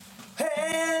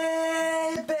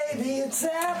It's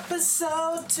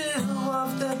episode 2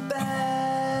 of the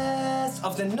best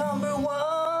of the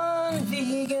 #1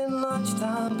 vegan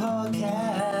lunchtime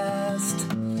podcast.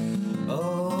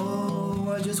 Oh,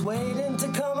 we're just waiting to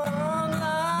come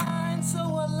online, so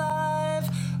alive.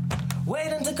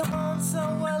 Waiting to come on, so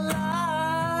alive.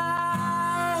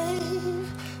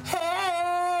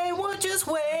 Hey, we're just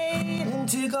waiting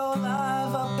to go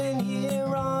live up in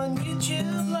here on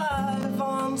YouTube, live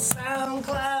on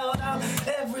SoundCloud, out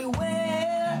everywhere.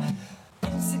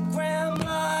 Instagram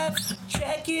live,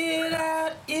 check it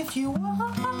out if you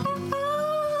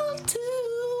want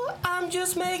to. I'm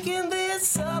just making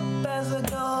this up as I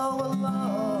go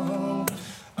along.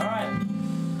 Alright.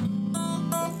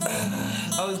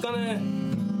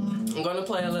 I'm gonna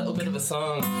play a little bit of a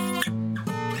song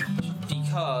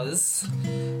because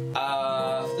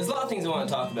there's a lot of things I want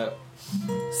to talk about.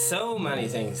 So many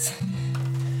things.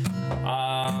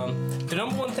 The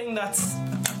 #1 thing that's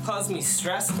causing me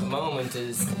stress at the moment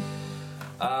is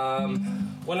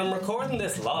when I'm recording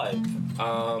this live,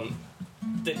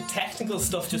 the technical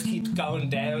stuff just keeps going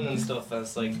down and stuff, and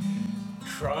it's like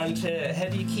trying to, how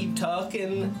do you keep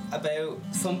talking about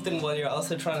something while you're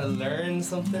also trying to learn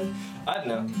something? I don't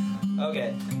know.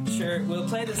 Okay, sure, we'll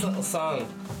play this little song,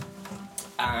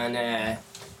 and I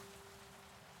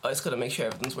just gotta make sure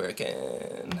everything's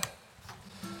working.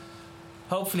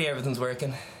 Hopefully everything's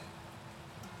working.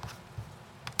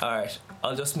 Alright,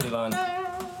 I'll just move on.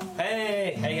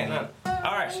 Hey, how you getting on?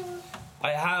 Alright,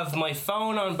 I have my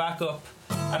phone on backup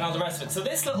and all the rest of it. So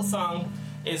this little song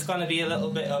is going to be a little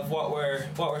bit of what we're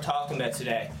talking about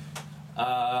today,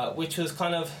 which was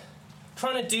kind of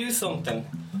trying to do something.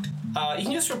 You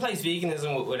can just replace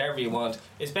veganism with whatever you want.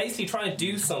 It's basically trying to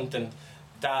do something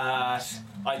that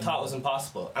I thought was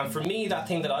impossible. And for me, that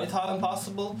thing that I thought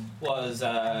impossible was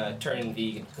turning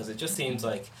vegan, because it just seems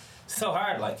like so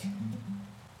hard. Like,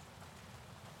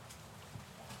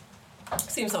 it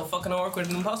seems so fucking awkward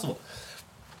and impossible.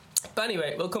 But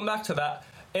anyway, we'll come back to that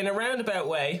in a roundabout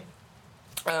way.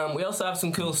 We also have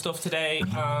some cool stuff today.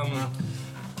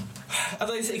 As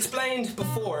I explained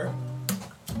before,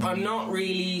 I'm not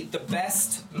really the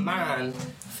best man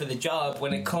for the job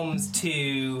when it comes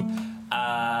to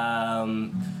I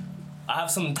have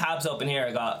some tabs open here.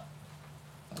 I got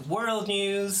the world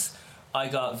news, I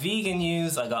got vegan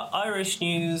news, I got Irish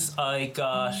news, I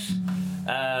got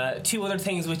 2 other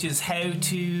things, which is how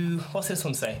to, what's this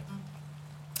one say?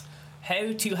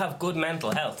 How to have good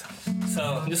mental health.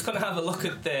 So I'm just going to have a look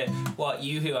at what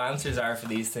Yahoo answers are for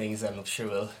these things, and I'm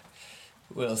sure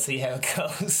we'll see how it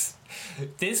goes.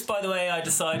 This, by the way, I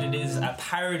decided is a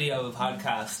parody of a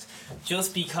podcast,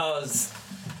 just because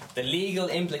the legal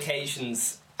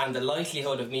implications and the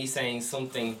likelihood of me saying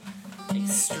something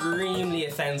extremely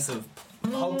offensive,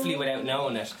 hopefully without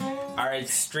knowing it, are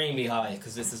extremely high,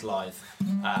 because this is live.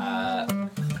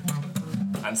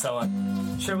 And so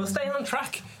on. Sure, we'll stay on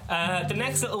track. The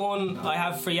next little one I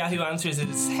have for Yahoo Answers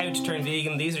is how to turn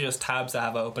vegan. These are just tabs I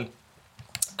have open.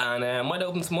 And I might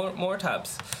open some more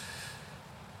tabs.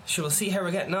 Sure, we'll see how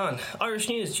we're getting on. Irish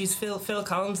news, geez, Phil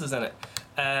Collins is in it.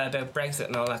 About Brexit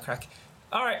and all that crack.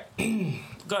 Alright,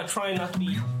 gotta try not to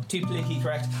be too politically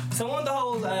correct. So one of the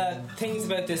whole things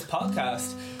about this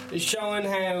podcast is showing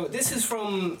how, this is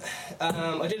from,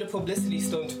 I did a publicity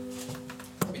stunt,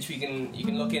 which you can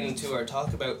look into or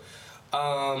talk about.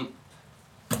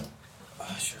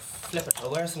 Sure, flip it. I'll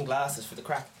wear some glasses for the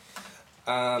crack.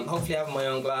 Hopefully I have my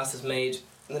own glasses made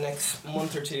in the next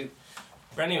month or 2.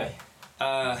 But anyway,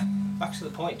 back to the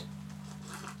point.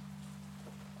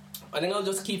 I think I'll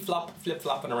just keep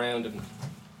flip-flopping around and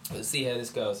we'll see how this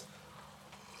goes.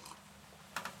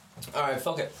 Alright,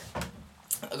 fuck it.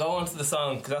 I'll go on to the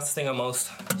song, because that's the thing I'm most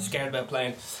scared about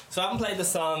playing. So I haven't played the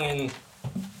song in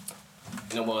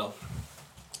a while.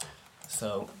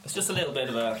 So it's just a little bit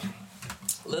of a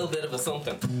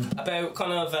something about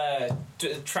kind of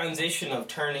transition of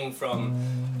turning from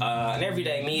an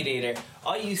everyday meat eater.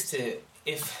 I used to,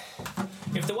 if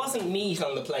there wasn't meat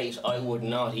on the plate, I would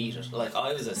not eat it. Like,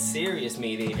 I was a serious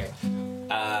meat eater.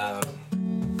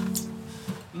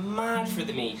 Mad for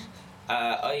the meat.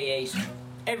 I ate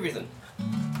everything,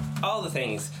 all the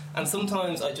things, and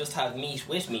sometimes I just have meat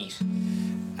with meat.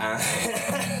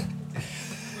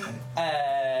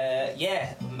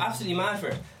 Yeah, I'm absolutely mad for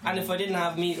it. And if I didn't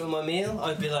have meat with my meal,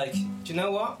 I'd be like, do you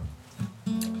know what?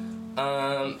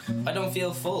 I don't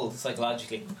feel full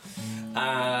psychologically.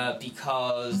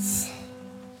 Because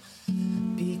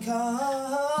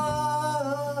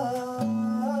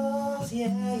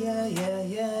yeah,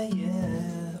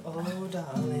 oh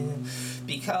darling.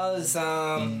 Because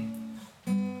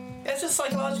it's just a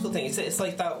psychological thing. It's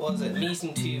like that, was it meat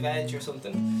and 2 veg or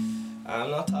something?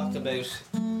 I'm not talking about.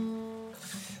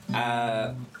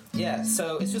 Yeah,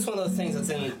 so it's just one of those things that's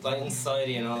in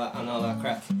society and all that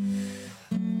crap.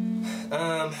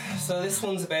 So this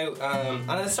one's about,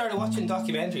 and I started watching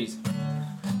documentaries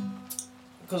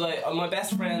because my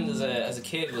best friend as a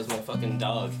kid was my fucking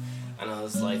dog, and I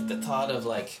was like, the thought of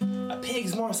like, a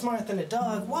pig's more smart than a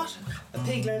dog. What? A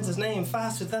pig learns his name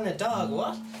faster than a dog.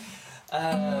 What?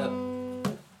 I'm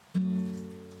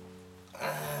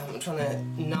trying to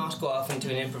not go off into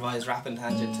an improvised rapping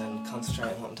tangent and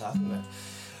concentrate on what I'm talking about.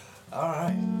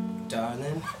 Alright,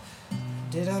 darling,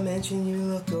 did I mention you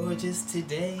look gorgeous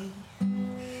today?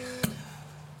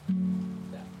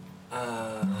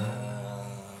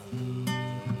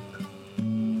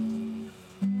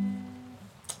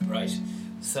 Right,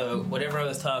 so whatever I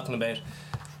was talking about,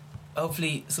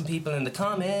 hopefully some people in the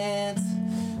comments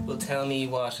will tell me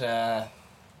what,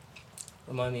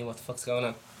 remind me what the fuck's going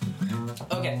on.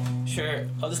 Okay, sure,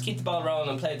 I'll just keep the ball rolling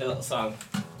and play the little song.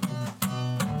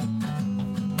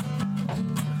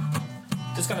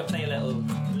 Just gonna play a little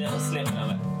snippet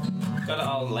of it. Got it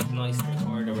all like nice to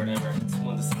record or whatever. It's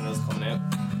one of the singles coming out.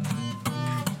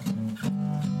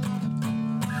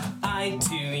 I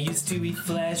too used to eat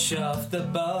flesh off the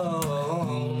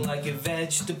bone like a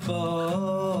vegetable.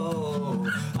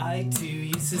 I too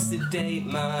used to sedate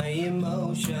my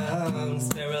emotions,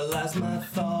 sterilize my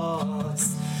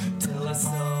thoughts, till I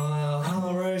saw a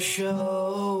horror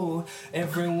show.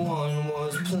 Everyone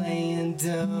was playing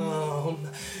dumb.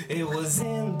 It was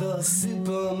in the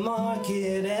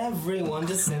supermarket. Everyone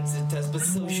desensitized by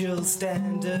social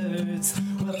standards.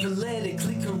 We're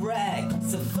politically correct.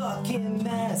 It's a fucking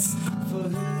mess. For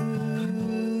who?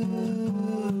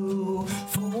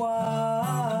 For what?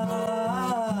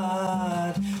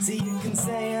 So you can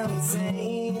say I'm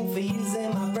insane for using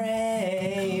my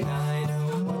brain. I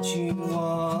know what you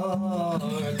are,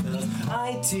 'cause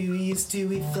I too used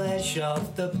to eat flesh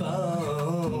off the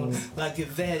bone like a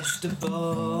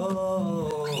vegetable.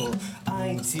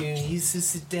 I too used to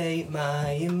sedate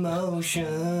my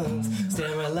emotions,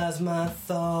 sterilize my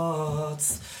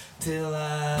thoughts, till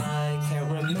I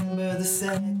can't remember the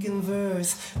second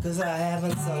verse, 'cause I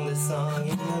haven't sung this song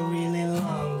in a really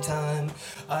long time.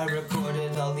 I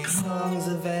recorded all these songs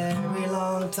a very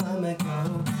long time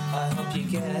ago. I hope you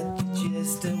get the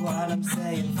gist of what I'm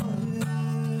saying.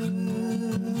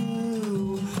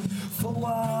 For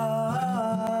what?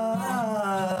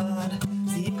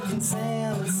 So you can say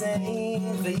I'm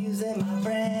insane for using my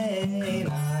brain.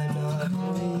 I'm not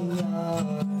who you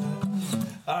are.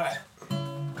 Alright.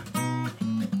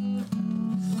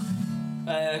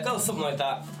 Goes something like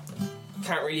that.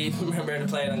 Can't really remember how to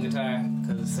play it on guitar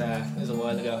because it was a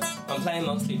while ago. I'm playing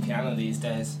mostly piano these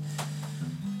days.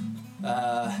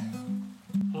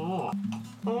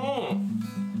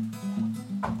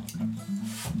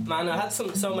 Man, I had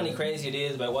so many crazy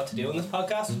ideas about what to do on this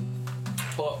podcast,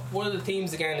 but one of the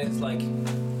themes again is like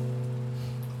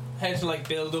how to like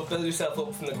build yourself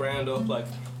up from the ground up, like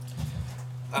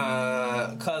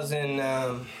cause in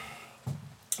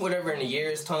whatever, in a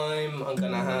year's time I'm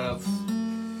gonna have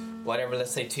whatever,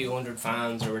 let's say 200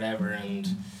 fans or whatever, and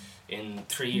in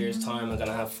 3 years time I'm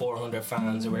gonna have 400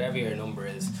 fans or whatever your number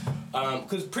is,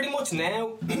 because pretty much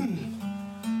now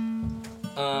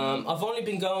I've only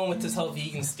been going with this whole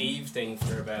Vegan Steve thing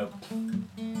for about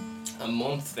a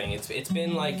month thing. It's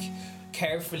been like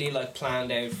carefully like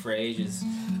planned out for ages,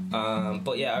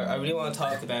 but yeah, I really want to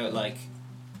talk about like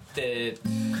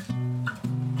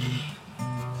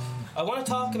I want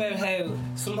to talk about how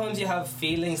sometimes you have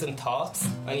feelings and thoughts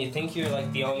and you think you're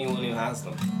like the only one who has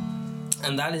them,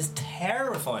 and that is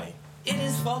terrifying. It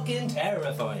is fucking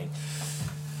terrifying.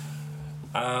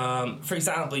 For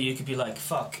example, you could be like,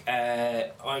 fuck,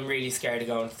 I'm really scared to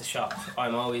go into the shop.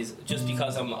 I'm always, just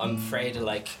because I'm afraid to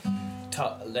like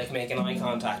make an eye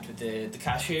contact with the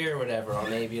cashier or whatever, or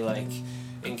maybe like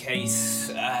in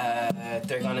case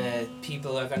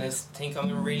people are gonna think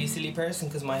I'm a really silly person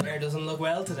because my hair doesn't look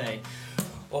well today,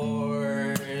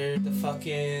 or the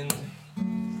fucking,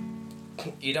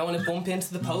 you don't want to bump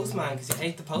into the postman because you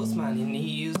hate the postman and he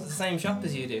uses the same shop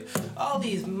as you do. All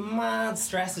these mad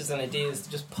stresses and ideas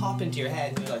just pop into your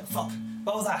head and you're like, fuck,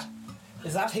 what was that?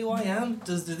 Is that who I am?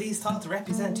 Do these thoughts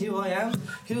represent who I am?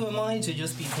 Who am I to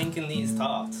just be thinking these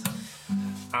thoughts?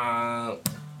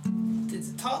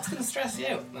 Thoughts can stress you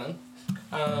out, man.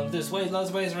 There's lots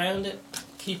of ways around it.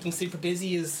 Keeping super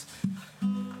busy is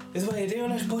a way of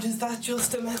doing it, but is that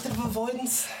just a method of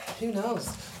avoidance? Who knows?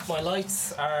 My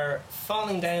lights are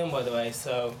falling down, by the way,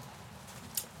 so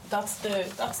that's the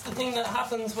thing that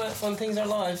happens when things are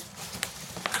live.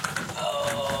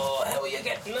 Oh, how are you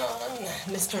getting on,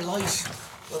 Mr. Light?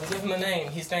 We'll give him a name.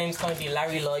 His name's going to be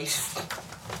Larry Light,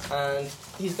 and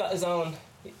he's got his own.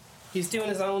 He's doing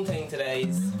his own thing today.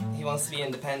 He wants to be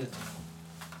independent.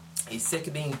 He's sick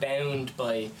of being bound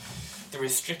by the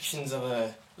restrictions of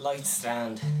a light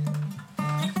stand.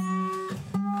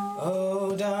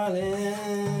 Oh, darling.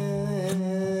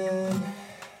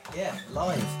 Yeah,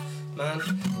 live, man.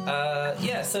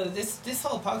 Yeah, so this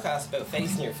whole podcast about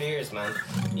facing your fears, man.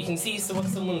 You can see what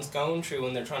someone's going through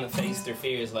when they're trying to face their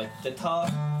fears. Like, the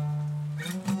thought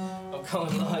of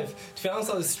going live. To be honest,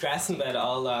 I was stressing about it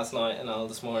all last night and all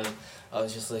this morning. I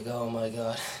was just like, oh my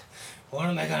god, what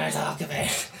am I going to talk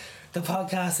about? The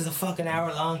podcast is a fucking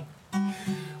hour long.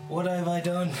 What have I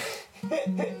done?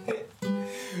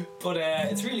 But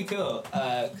it's really cool,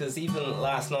 because even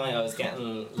last night I was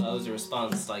getting loads of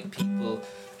response, like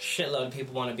shitload of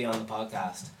people want to be on the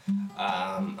podcast,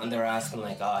 and they were asking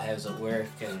like, oh, how's it work,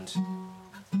 and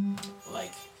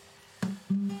like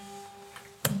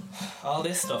all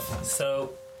this stuff.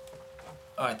 So,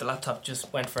 alright, the laptop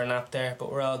just went for a nap there,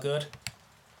 but we're all good.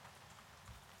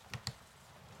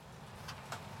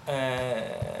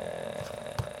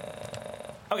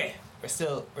 Okay, we're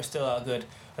still all good.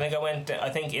 I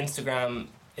think Instagram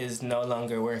is no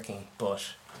longer working, but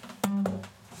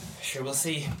sure, we'll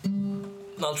see.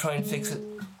 I'll try and fix it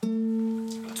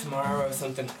tomorrow or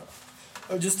something.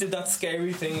 I just did that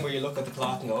scary thing where you look at the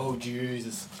clock and go, oh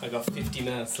Jesus, I got 50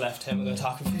 minutes left, how am I going to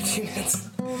talk in 15 minutes?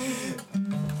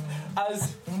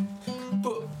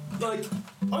 But like,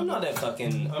 I'm not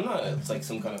like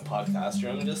some kind of podcaster,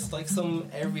 I'm just like some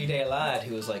everyday lad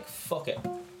who was like, fuck it.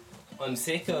 I'm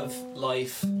sick of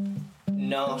life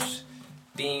not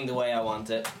being the way I want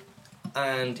it,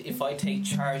 and if I take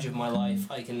charge of my life,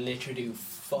 I can literally do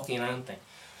fucking anything.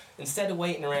 Instead of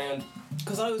waiting around,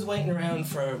 because I was waiting around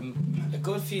for a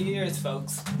good few years,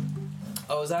 folks.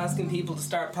 I was asking people to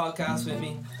start podcasts with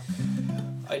me.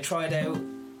 I tried out.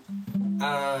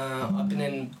 I've been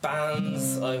in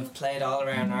bands. I've played all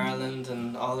around Ireland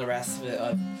and all the rest of it.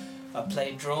 I've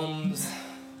played drums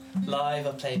live,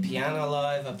 I've played piano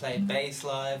live, I've played bass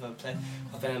live, I've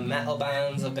been in metal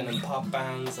bands, I've been in pop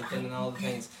bands, I've been in all the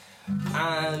things,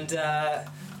 and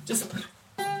just the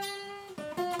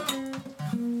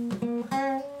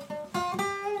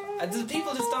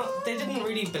people they didn't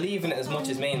really believe in it as much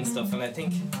as me and stuff, and I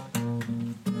think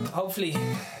hopefully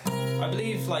I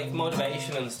believe like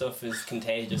motivation and stuff is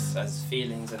contagious as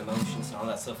feelings and emotions and all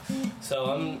that stuff. So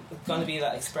I'm going to be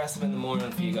that expressive in the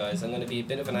morning for you guys. I'm going to be a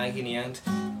bit of an agony aunt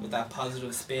with that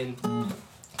positive spin.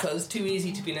 Because it's too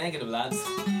easy to be negative, lads.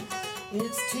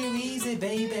 It's too easy,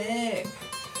 baby.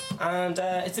 And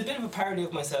it's a bit of a parody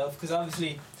of myself, because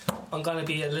obviously I'm going to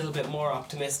be a little bit more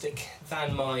optimistic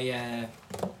than my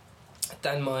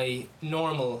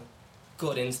normal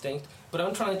good instinct. But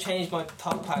I'm trying to change my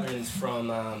thought patterns from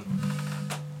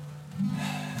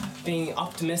being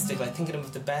optimistic, like thinking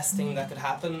of the best thing that could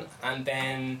happen, and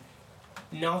then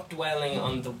not dwelling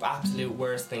on the absolute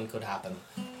worst thing could happen.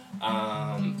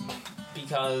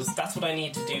 Because that's what I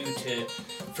need to do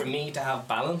for me to have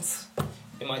balance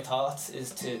in my thoughts,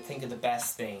 is to think of the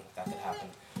best thing that could happen.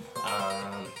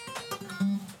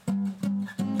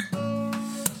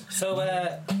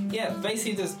 Yeah,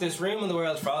 basically there's room in the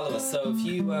world for all of us. So if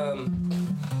you,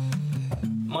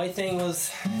 my thing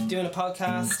was doing a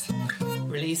podcast,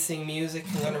 releasing music.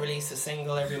 I'm going to release a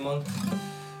single every month.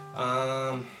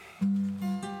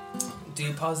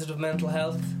 Do positive mental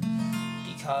health,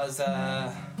 because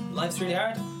life's really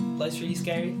hard, life's really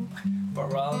scary, but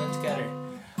we're all in it together.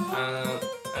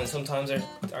 And sometimes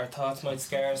our thoughts might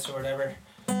scare us or whatever.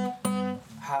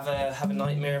 Have a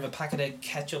nightmare of a packet of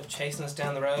ketchup chasing us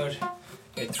down the road.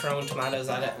 You're throwing tomatoes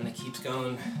at it and it keeps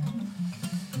going.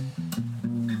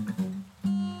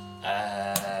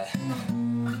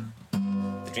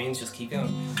 The dreams just keep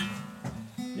going.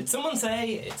 Did someone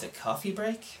say it's a coffee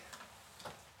break?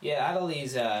 Yeah, add all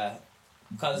these,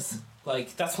 because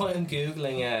like that's why I'm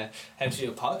googling how to do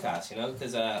a podcast, you know,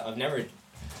 because I've never,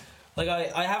 like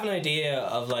I have an idea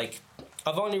of like,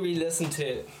 I've only really listened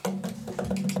to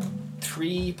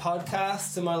 3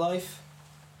 podcasts in my life,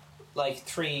 like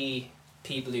 3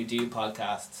 people who do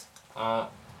podcasts.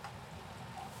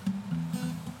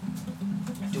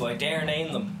 Do I dare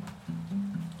name them?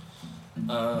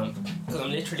 Because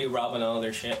I'm literally robbing all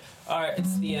their shit. Alright,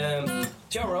 it's the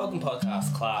Joe Rogan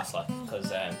podcast class, like,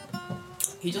 because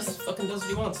he just fucking does what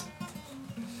he wants.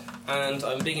 And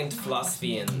I'm big into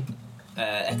philosophy and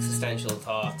existential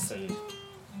thoughts and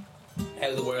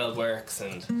how the world works,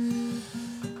 and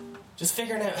just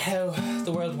figuring out how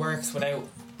the world works without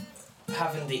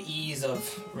having the ease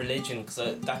of religion,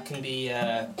 because that can be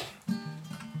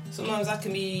sometimes that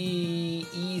can be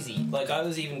easy. Like, I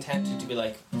was even tempted to be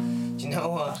like, do you know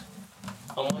what?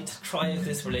 I want to try out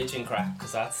this religion crap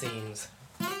because that seems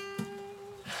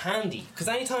handy. Because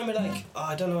anytime you're like, oh,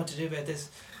 I don't know what to do about this,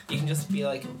 you can just be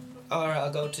like, alright,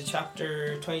 I'll go to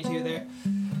chapter 22 there.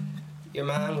 Your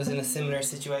man was in a similar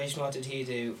situation. What did he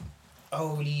do?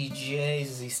 Holy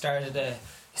Jesus! He started a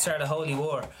holy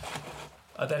war.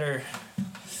 I better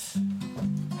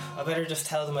just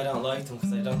tell them I don't like them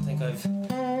because I don't think I've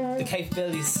the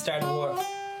capabilities to start a war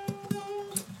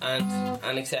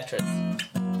and etc.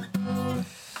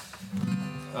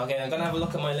 Okay, I'm gonna have a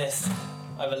look at my list.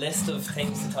 I have a list of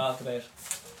things to talk about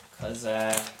because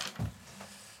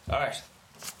alright.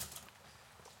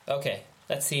 Okay,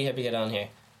 let's see how we get on here.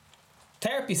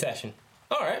 Therapy session.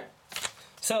 Alright.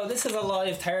 So this is a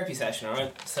live therapy session,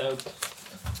 alright? So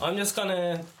I'm just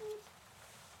gonna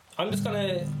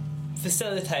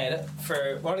facilitate it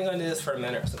for we're only gonna do this for a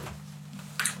minute or something.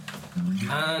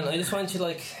 And I just want you to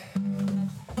like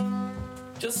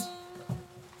just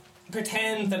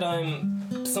pretend that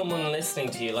I'm someone listening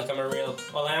to you, like I am a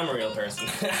real person.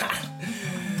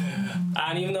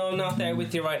 And even though I'm not there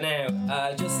with you right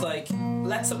now, just like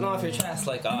let something off your chest,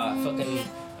 like I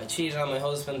cheated on my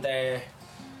husband there.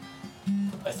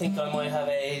 I think I might have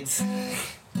AIDS.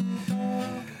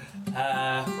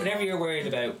 Whatever you're worried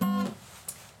about.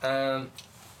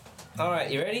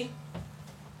 Alright, you ready?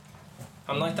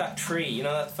 I'm like that tree, you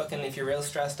know that fucking, if you're real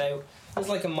stressed out, it's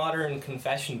like a modern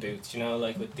confession booth, you know,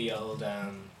 like with the old,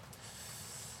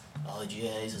 oh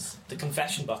Jesus, the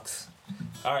confession box.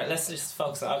 Alright, let's just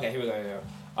focus on, okay, here we go.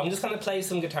 I'm just going to play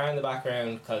some guitar in the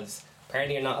background, because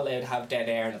apparently you're not allowed to have dead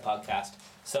air in the podcast.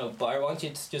 So, but I want you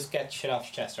to just get shit off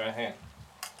your chest, right? Hang on.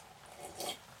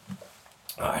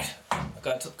 Alright, I've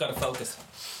got to focus.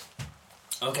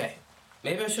 Okay,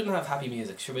 maybe I shouldn't have happy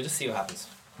music. Should we just see what happens?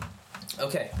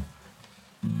 Okay.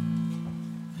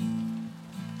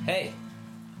 Hey.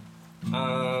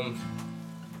 I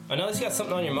noticed you got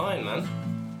something on your mind, man.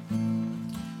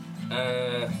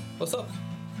 What's up?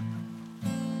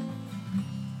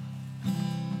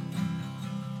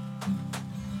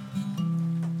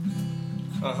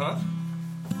 Uh-huh.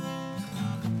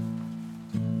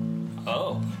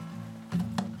 Oh.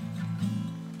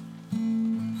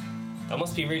 That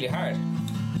must be really hard.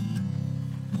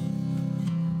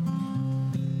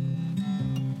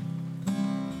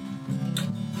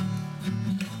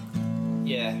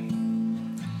 Yeah.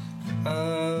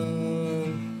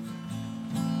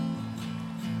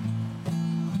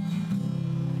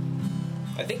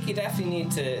 I think you definitely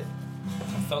need to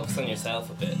focus on yourself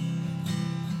a bit.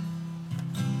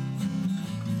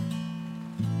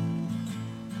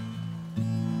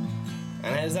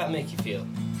 And how does that make you feel?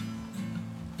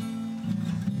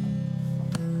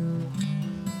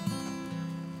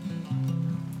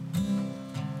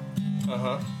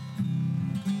 Uh-huh.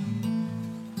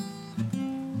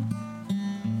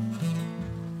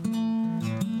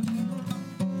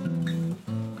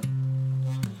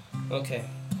 Okay.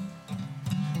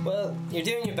 Well, you're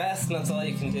doing your best and that's all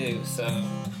you can do, so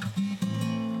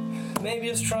maybe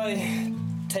just try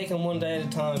taking one day at a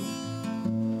time.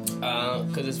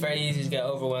 Because it's very easy to get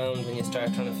overwhelmed when you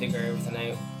start trying to figure everything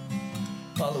out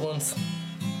all at once.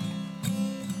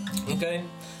 Okay,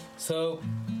 so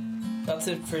that's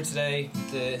it for today,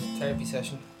 the therapy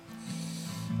session.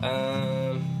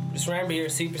 Just remember you're a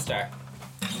superstar.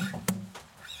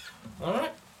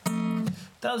 Alright.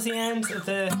 That was the end of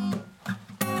the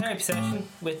therapy session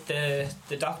with the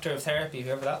doctor of therapy,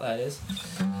 whoever that lad is.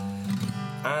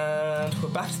 And we're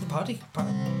back to the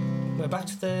We're back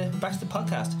to the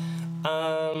podcast.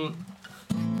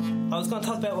 I was going to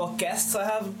talk about what guests I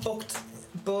have booked,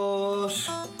 but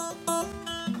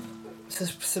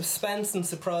suspense and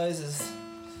surprises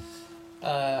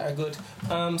are good.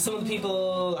 Some of the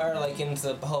people are like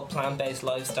into the whole plant-based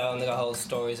lifestyle, and they got whole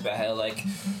stories about how like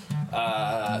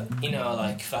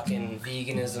like fucking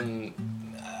veganism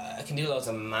can do loads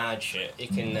of mad shit. It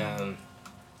can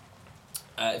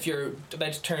if you're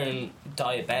about to turn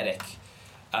diabetic,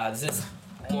 there's this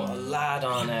lad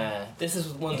on this is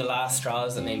one of the last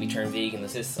straws that made me turn vegan.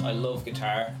 I love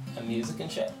guitar and music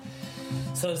and shit.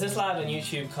 So there's this lad on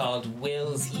YouTube called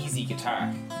Will's Easy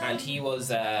Guitar, and he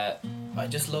was I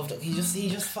just loved it. He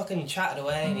just fucking chatted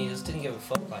away, and he just didn't give a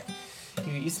fuck. Like,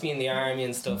 he used to be in the army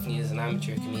and stuff, and he was an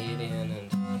amateur comedian,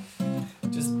 and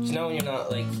just, you know, when you're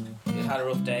not like, you've had a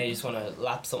rough day, you just want to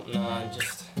lap something on,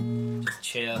 just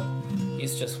chill. You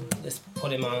used to just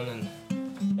put him on and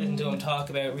listen to him talk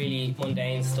about really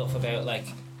mundane stuff about like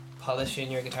polishing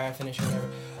your guitar finish or whatever.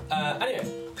 Anyway,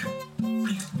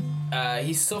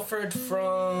 he suffered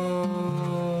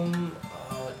from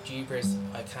jeepers,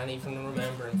 I can't even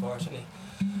remember, unfortunately.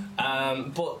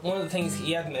 But one of the things,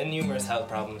 he had numerous health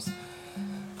problems.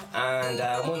 And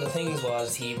one of the things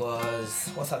was he was,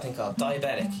 what's that thing called?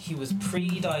 Diabetic. He was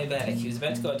pre-diabetic. He was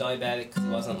about to go diabetic because he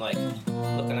wasn't like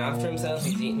looking after himself.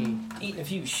 He was eating a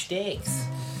few steaks.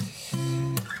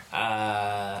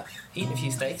 Eating a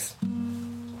few steaks.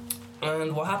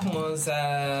 And what happened was,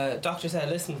 doctor said,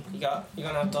 listen, you're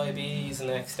gonna have diabetes the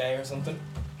next day or something.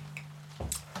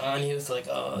 And he was like,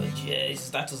 oh Jesus,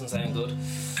 that doesn't sound good.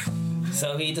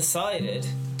 So he decided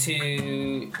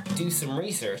to do some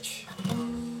research,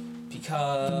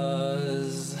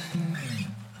 because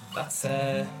that's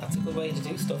a good way to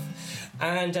do stuff.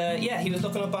 And he was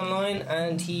looking up online,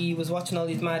 and he was watching all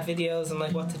these mad videos and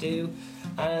like what to do,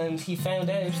 and he found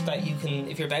out that you can,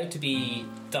 if you're about to be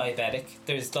diabetic,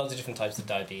 there's lots of different types of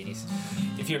diabetes.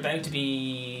 If you're about to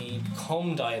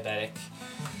become diabetic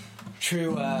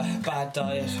through a bad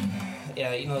diet,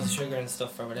 the sugar and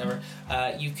stuff or whatever,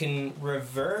 you can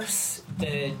reverse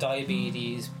the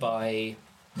diabetes by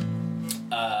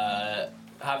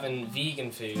having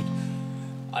vegan food.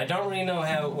 I don't really know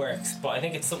how it works, but I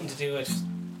think it's something to do with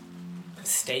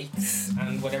steaks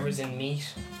and whatever's in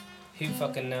meat. Who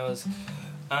fucking knows?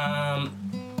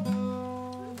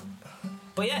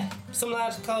 But yeah, some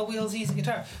lad called Wheels Easy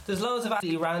Guitar. There's loads of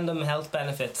absolutely random health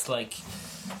benefits, like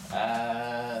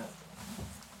oh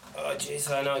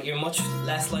jeez, I know, you're much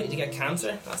less likely to get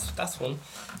cancer. That's one,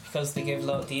 because they give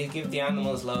the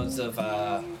animals loads of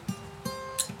loads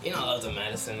of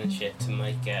medicine and shit to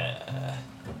make to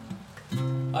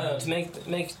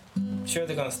make sure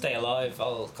they're gonna stay alive,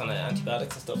 all kind of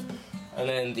antibiotics and stuff. And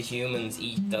then the humans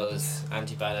eat those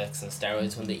antibiotics and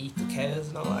steroids when they eat the cows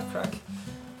and all that crack.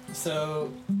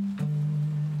 So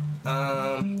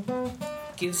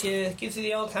gives you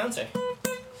the old cancer.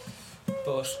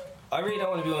 But I really don't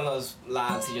want to be one of those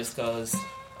lads who just goes,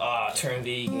 turn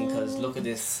vegan because look at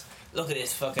this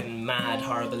fucking mad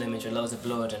horrible image of loads of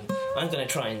blood, and I'm gonna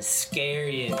try and scare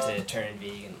you into turn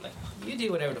vegan. Like, you do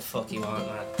whatever the fuck you want,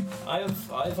 man.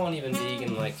 I've only been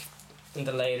vegan like in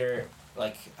the later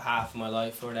like half of my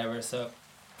life or whatever, so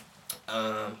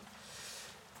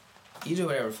you do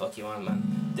whatever the fuck you want,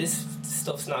 man. This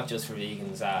stuff's not just for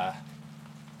vegans.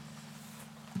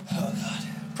 Oh god,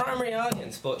 primary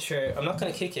audience. But sure, I'm not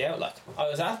gonna kick you out. Like, I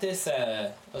was at this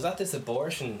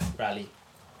abortion rally.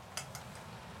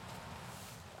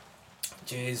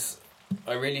 Jeez,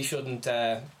 I really shouldn't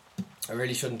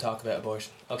talk about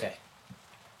abortion. Okay,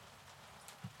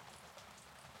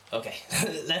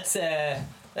 let's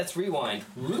rewind.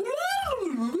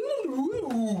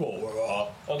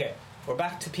 Okay, we're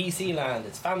back to PC land.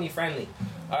 It's family friendly.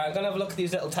 Alright, I'm gonna have a look at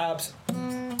these little tabs,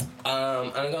 and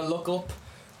I'm gonna look up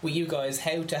with you guys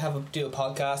how to do a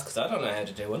podcast, because I don't know how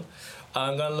to do one.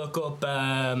 I'm gonna look up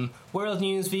world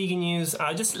news, vegan news.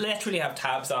 I just literally have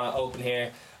tabs open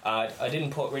here. I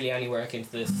didn't put really any work into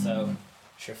this, so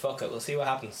sure, fuck it, we'll see what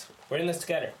happens. We're in this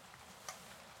together.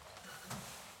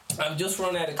 I've just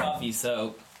run out of coffee,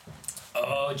 so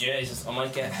oh Jesus, I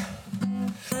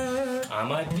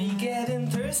might be getting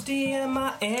thirsty, and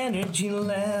my energy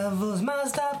levels might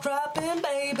stop dropping,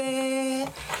 baby.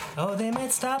 Oh, they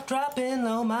might stop dropping,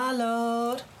 oh my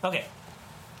lord. Okay.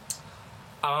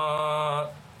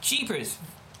 Cheapers.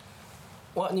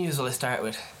 What news will I start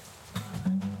with?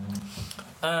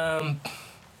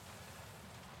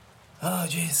 Oh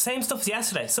jeez, same stuff as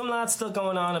yesterday. Some lad's still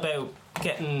going on about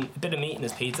getting a bit of meat in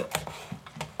his pizza.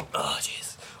 Oh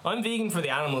jeez. I'm vegan for the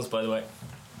animals, by the way.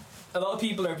 A lot of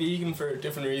people are vegan for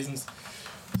different reasons.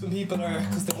 Some people are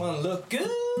because they want to look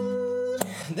good.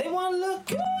 They want to look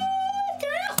good,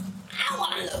 girl. I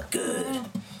want to look good.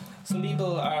 Some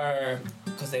people are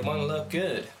because they want to look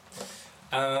good.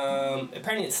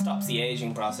 Apparently it stops the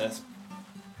aging process.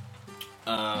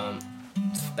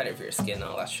 It's better for your skin and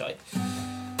all that shit.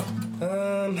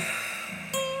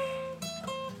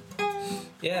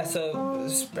 Yeah, so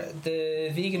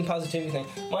the vegan positivity thing.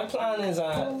 My plan is,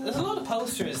 there's a lot of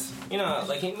posters,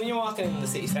 like when you're walking in the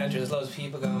city centre, there's loads of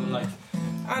people going like,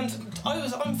 and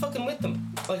I'm fucking with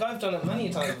them. Like, I've done it many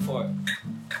times before.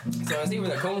 So I see where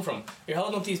they're coming from. You're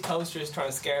holding up these posters trying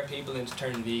to scare people into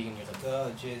turning vegan. You're like,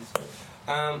 oh jeez.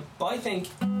 But I think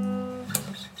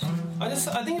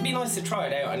it'd be nice to try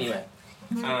it out anyway.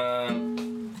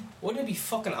 Wouldn't it be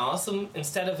fucking awesome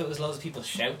instead of it was loads of people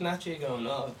shouting at you going,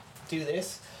 oh, do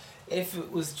this, if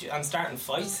it was and starting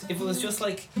fights, if it was just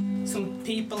like some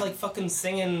people like fucking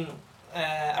singing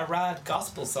a rad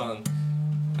gospel song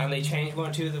and they changed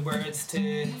one or two of the words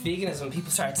to veganism, people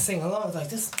started to sing along like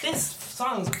this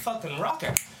song's a fucking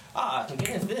rocker. I can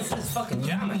get into this is fucking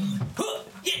jamming.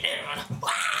 Yeah.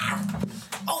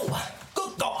 Oh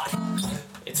good god,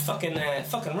 it's fucking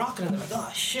rocking, and they're like,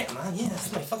 oh shit, man, yeah,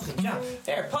 that's my fucking jam.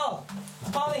 There, Paul,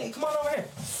 come on over here.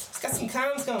 Let's get some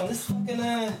cans going. Let's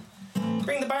fucking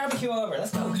bring the barbecue over.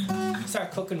 Let's go.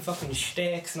 Start cooking fucking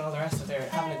steaks and all the rest of it. They're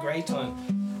having a great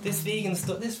time. This vegan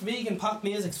pop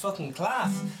music's fucking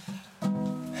class.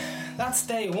 That's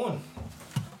day one.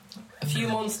 A few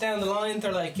months down the line,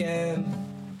 they're like, jeez,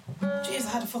 I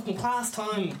had a fucking class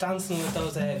time dancing with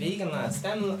those vegan lads.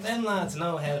 Them lads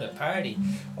know how to party,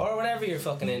 or whatever you're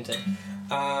fucking into.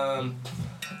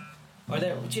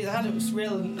 Jeez, I had a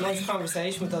real nice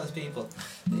conversation with those people.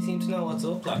 They seem to know what's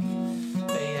up. Like,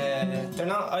 they're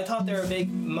not. I thought they were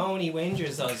big moany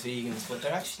whingers, those vegans, but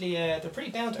they're actually they're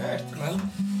pretty down to earth, man.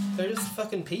 They're just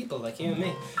fucking people like you and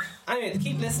me. Anyway, they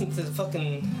keep listening to the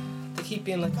fucking. They keep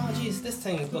being like, oh jeez, this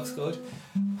thing looks good,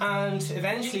 and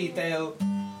eventually they'll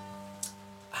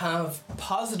have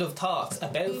positive thoughts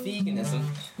about veganism,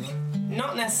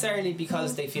 not necessarily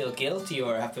because they feel guilty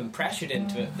or have been pressured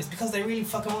into it. It's because they really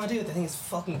fucking want to do it. They think it's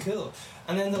fucking cool,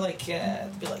 and then they're like, they'll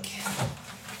be like,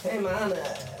 hey man,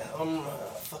 I'm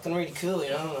fucking really cool, you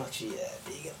know, I'm actually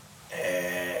vegan.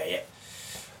 Yeah.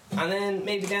 And then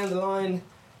maybe down the line,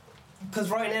 because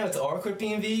right now it's awkward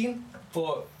being vegan.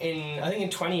 But I think in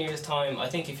 20 years' time, I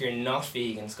think if you're not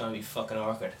vegan, it's going to be fucking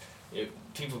awkward.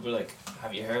 People will be like,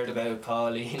 have you heard about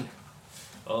Pauline?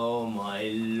 Oh my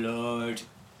lord.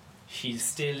 She's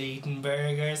still eating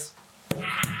burgers.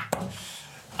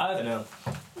 I don't know.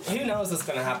 Who knows what's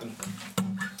going to happen?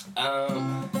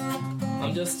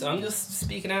 I'm just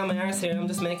speaking out of my arse here. I'm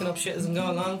just making up shit as I'm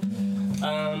going along.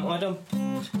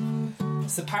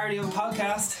 It's a parody of a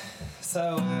podcast.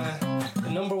 So, the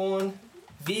number one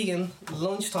vegan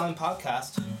lunchtime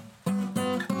podcast.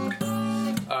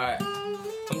 Alright.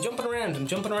 I'm jumping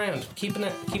around, keeping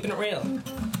it real.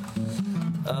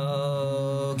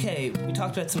 Okay, we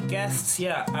talked about some guests,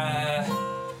 yeah.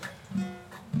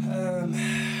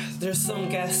 There's some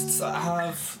guests I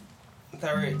have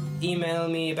that were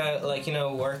emailing me about, like, you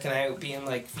know, working out, being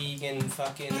like vegan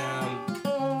fucking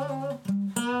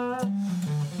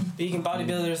vegan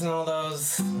bodybuilders and all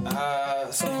those.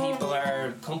 Some people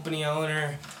are company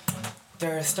owner.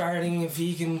 They're starting a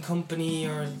vegan company,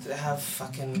 or they have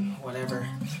fucking whatever.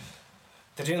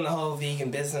 They're doing the whole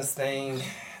vegan business thing.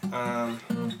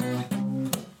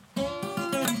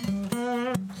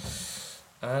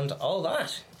 And all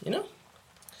that, you know?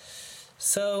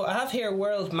 So I have here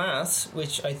World Mass,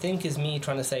 which I think is me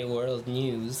trying to say world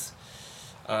news.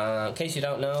 In case you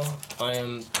don't know, I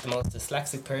am the most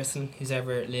dyslexic person who's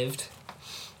ever lived.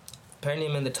 Apparently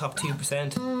I'm in the top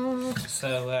 2%.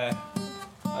 So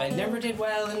I never did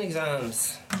well in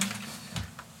exams.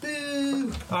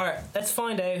 Boo! Alright, let's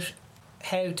find out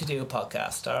how to do a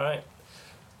podcast, alright?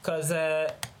 Because,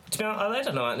 to be honest,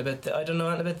 I don't know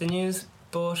anything about the news,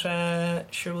 but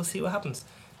sure, we'll see what happens.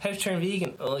 How to turn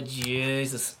vegan? Oh,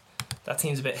 Jesus. That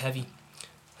seems a bit heavy.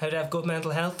 How to have good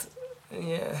mental health?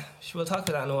 Yeah, we'll talk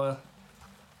about that in a while.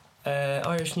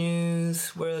 Irish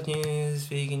news, world news,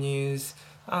 vegan news.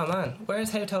 Oh man,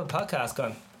 where's How to Have a Podcast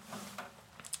gone?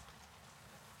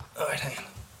 Alright, hang on.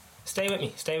 Stay with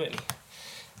me.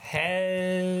 How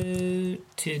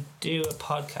to do a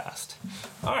podcast.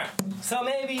 Alright, so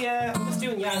maybe I'm just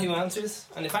doing Yahoo Answers.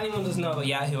 And if anyone doesn't know about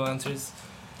Yahoo Answers,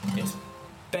 it's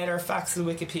better facts than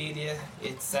Wikipedia.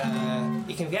 It's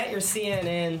you can get your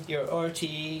CNN, your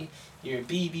RTE, your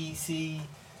BBC,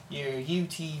 your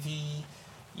UTV,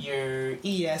 your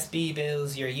ESB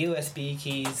bills, your USB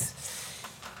keys.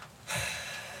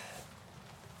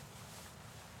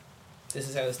 This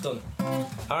is how it's done.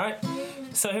 Alright,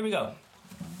 so here we go.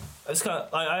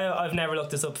 I've never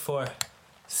looked this up before,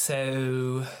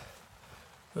 so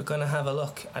we're gonna have a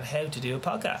look at how to do a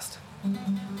podcast.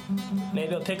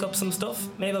 Maybe I'll pick up some stuff.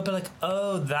 Maybe I'll be like,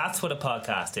 oh, that's what a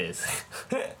podcast is.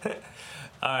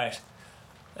 Alright,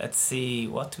 let's see,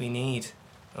 what do we need?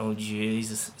 Oh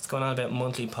Jesus, it's going on about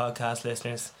monthly podcast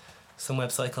listeners. Some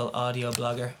website called Audio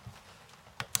Blogger.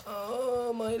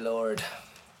 Oh my lord.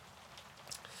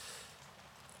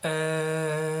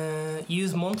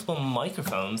 Use multiple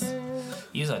microphones.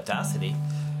 Use Audacity.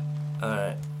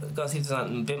 Alright, gotta see if there's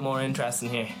something a bit more interesting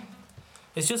here.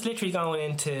 It's just literally going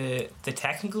into the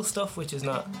technical stuff, which is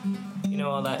not, you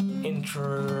know, all that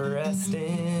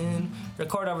interesting.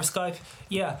 Record over Skype.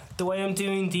 Yeah, the way I'm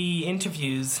doing the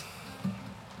interviews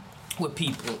with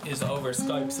people is over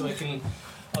Skype, so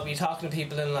I'll be talking to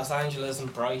people in Los Angeles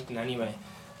and Brighton anyway,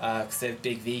 because they have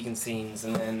big vegan scenes,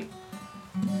 and then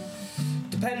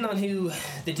depending on who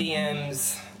the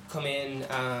DMs come in,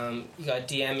 you gotta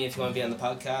DM me if you want to be on the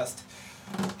podcast.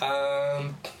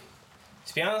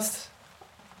 To be honest,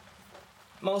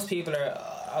 most people are,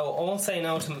 I won't say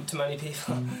no to many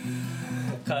people,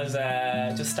 because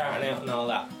just starting out and all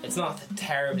that. It's not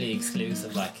terribly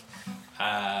exclusive, like.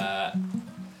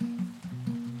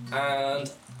 And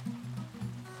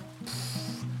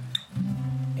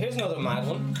here's another mad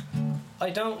one. I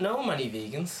don't know many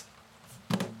vegans.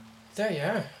 There you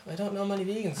are. I don't know many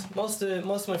vegans. Most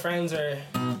of my friends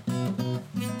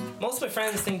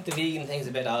think the vegan thing's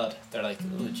a bit odd. They're like,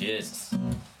 oh Jesus,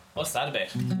 what's that about?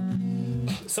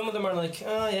 Some of them are like,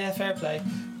 oh yeah, fair play,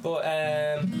 but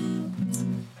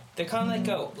they kind of like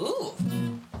go, ooh,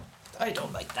 I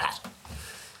don't like that.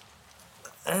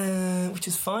 Which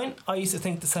is fine. I used to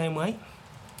think the same way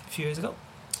a few years ago.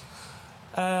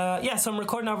 Yeah, so I'm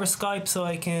recording over Skype so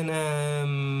I can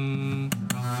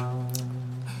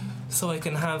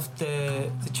have the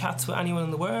chats with anyone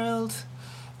in the world.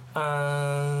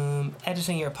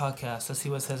 Editing your podcast. Let's see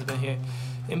what it says about here.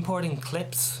 Importing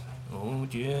clips. Oh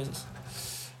Jesus!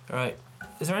 All right.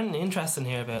 Is there anything interesting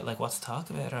here about like what to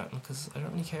talk about or anything? Because I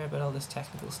don't really care about all this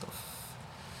technical stuff.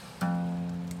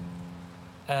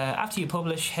 After you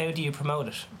publish, how do you promote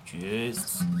it?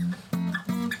 Jesus.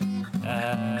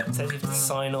 It says you have to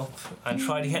sign up and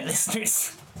try to get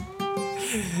listeners.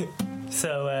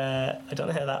 So I don't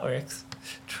know how that works.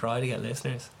 Try to get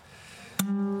listeners.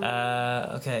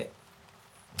 Okay.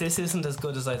 This isn't as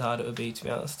good as I thought it would be, to be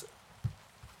honest.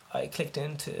 I clicked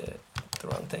into the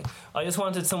wrong thing. I just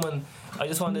wanted some.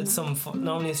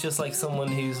 Normally it's just like someone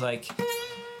who's like.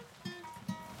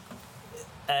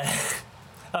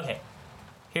 Okay.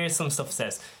 Here's some stuff it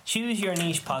says. Choose your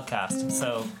niche podcast.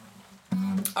 So,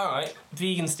 alright,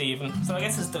 vegan Stephen. So I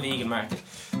guess it's the vegan market.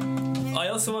 I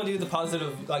also want to do the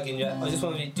positive, like I just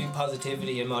want to do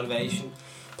positivity and motivation.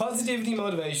 Positive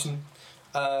mental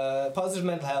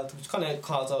health, which kind of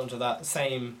calls on to that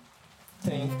same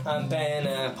thing. And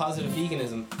then positive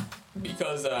veganism.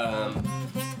 Because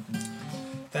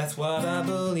that's what I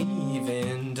believe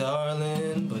in,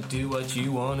 darling. But do what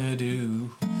you want to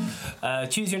do.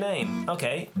 Choose your name.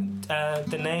 Okay.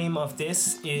 The name of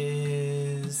this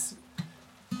is...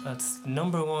 That's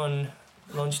 #1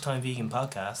 lunchtime vegan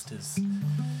podcast is...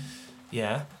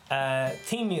 Yeah.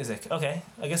 Theme music. Okay.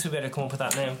 I guess we better come up with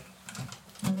that now.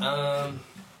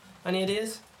 Any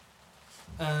ideas?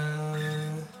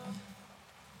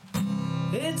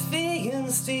 It's Vegan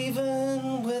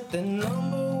Stephen with the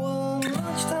 #1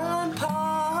 lunchtime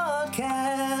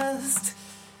podcast.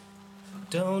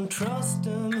 Don't trust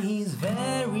him, he's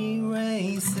very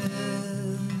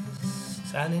racist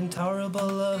and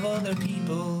intolerable of other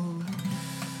people.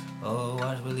 Oh,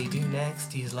 what will he do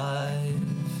next? He's live,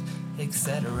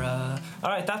 etc.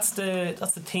 Alright, that's the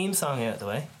theme song out of the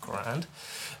way. Grand.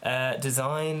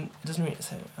 Design, it doesn't really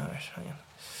say. Alright, hang on.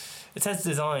 It says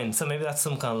design, so maybe that's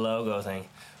some kind of logo thing.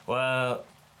 Well,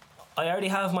 I already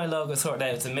have my logo sorted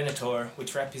out. It's a minotaur,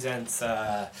 which represents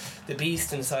the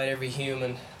beast inside every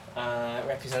human.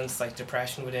 Represents like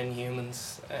depression within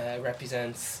humans.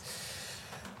 Represents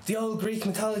the old Greek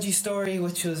mythology story,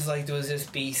 which was like there was this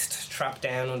beast trapped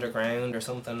down underground or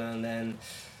something, and then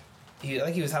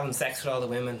he was having sex with all the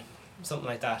women, something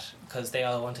like that, because they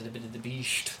all wanted a bit of the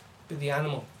beast, a bit of the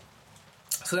animal.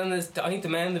 So then I think the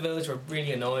men in the village were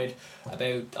really annoyed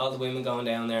about all the women going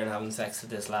down there and having sex with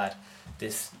this lad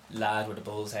with a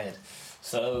bull's head.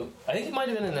 So I think it might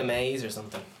have been in a maze or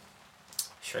something.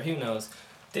 Sure, who knows?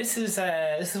 This is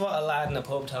what a lad in a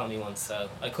pub told me once, so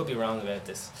I could be wrong about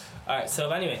this. Alright, so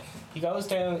anyway, he goes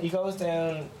down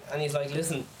and he's like,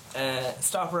 listen,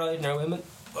 stop riding our women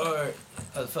or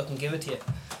I'll fucking give it to you.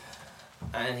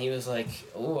 And he was like,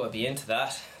 oh, I'd be into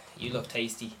that. You look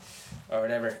tasty. Or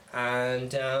whatever.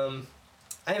 And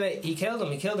anyway, he killed him.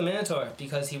 He killed the Minotaur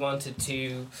because he wanted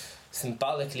to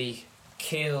symbolically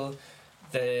kill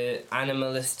the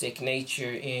animalistic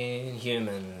nature in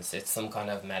humans. It's some kind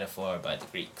of metaphor by the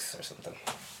Greeks or something.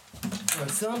 Or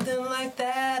something like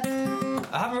that.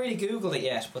 I haven't really Googled it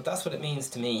yet, but that's what it means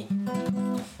to me.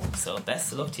 So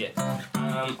best of luck to you.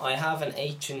 I have an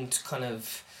ancient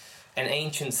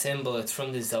symbol. It's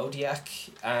from the zodiac.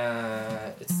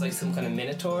 It's like some kind of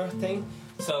minotaur thing.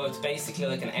 So it's basically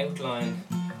like an outline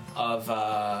of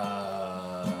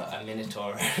a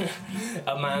minotaur,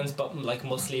 a man's like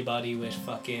muscly body with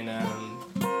fucking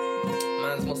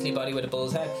man's muscly body with a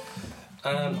bull's head.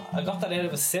 I got that out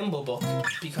of a symbol book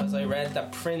because I read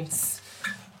that Prince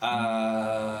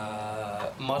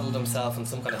modelled himself on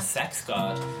some kind of sex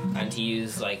god, and he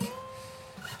used like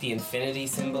the infinity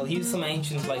symbol. He used some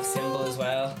ancient like symbol as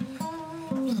well.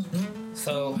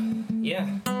 So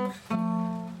yeah,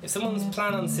 if someone's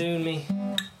planning on suing me,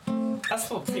 that's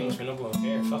what pretty much my #1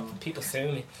 fear. Fuck, people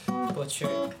sue me. But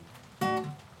sure,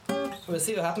 we'll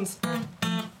see what happens.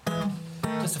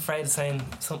 Just afraid of saying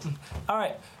something.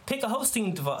 Alright, pick a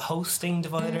hosting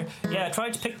divider. Yeah, I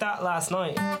tried to pick that last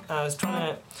night. I was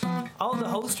trying to... All the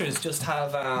hosters just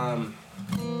have...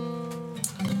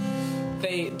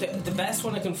 the best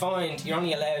one I can find, you're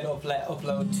only allowed to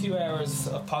upload 2 hours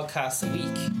of podcasts a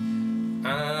week.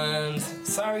 And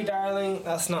sorry darling,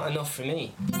 that's not enough for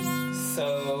me.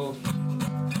 So...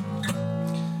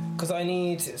 Because I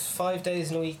need 5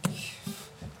 days in a week,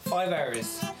 5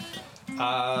 hours.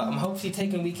 I'm hopefully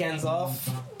taking weekends off,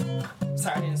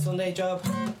 Saturday and Sunday job,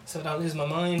 so I don't lose my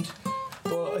mind.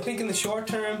 But I think in the short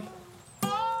term,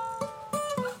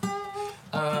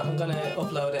 I'm gonna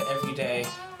upload it every day.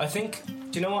 I think,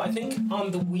 do you know what? I think on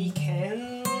the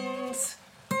weekends,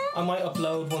 I might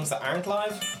upload ones that aren't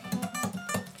live.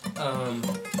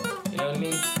 You know what I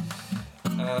mean?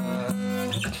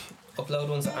 Upload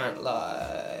ones that aren't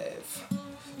live.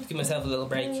 Give myself a little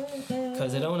break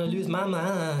because I don't want to lose my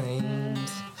mind.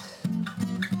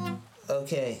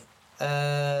 Okay.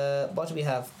 What do we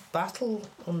have? Battle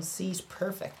Unseat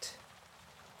Perfect.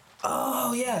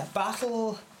 Oh yeah,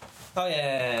 Battle. Oh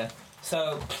yeah.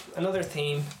 So another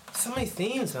theme. So many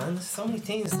themes, man. There's so many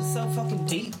themes. It's so fucking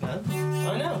deep, man.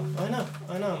 I know.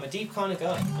 I'm a deep kind of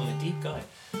guy. I'm a deep guy.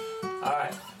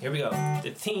 Alright, here we go.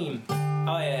 The theme.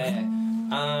 Oh yeah.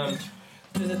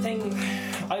 There's a thing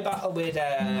I battle with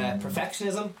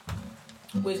perfectionism,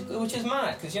 which is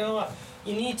mad because you know what,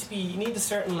 you need a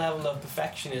certain level of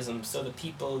perfectionism so that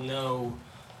people know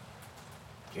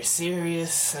you're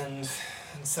serious and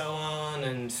so on.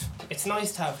 And it's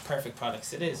nice to have perfect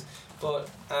products, it is, but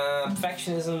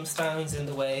perfectionism stands in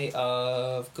the way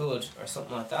of good or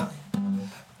something like that.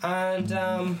 And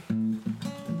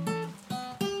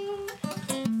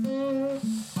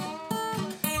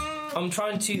I'm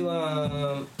trying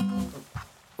to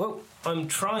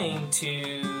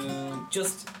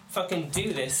just fucking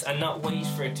do this and not wait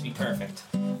for it to be perfect,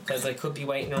 because I could be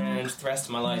waiting around the rest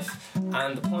of my life.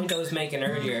 And the point I was making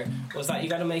earlier was that you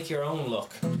got to make your own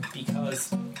look,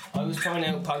 because I was trying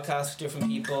out podcasts with different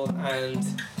people and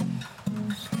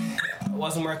it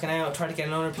wasn't working out. I tried to get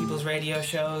on other people's radio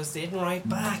shows, they didn't write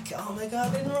back. Oh my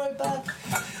god, they didn't write back.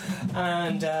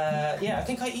 And yeah, I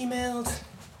think I emailed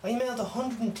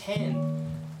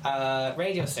 110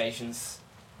 radio stations,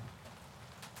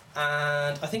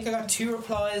 and I think I got two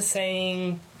replies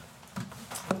saying,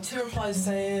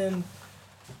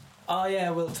 oh yeah,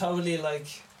 we'll totally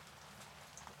like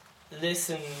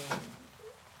listen,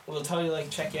 we'll totally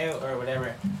like check you out or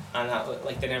whatever, and that,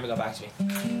 like, they never got back to me,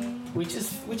 which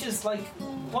is like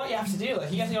what you have to do.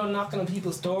 Like, you have to go knocking on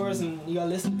people's doors and you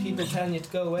gotta listen to people telling you to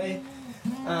go away.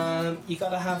 You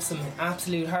gotta have some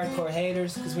absolute hardcore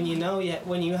haters, because when you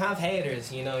have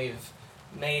haters, you know you've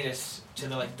made it to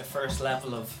the first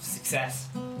level of success.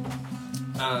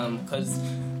 Because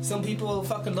some people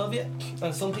fucking love you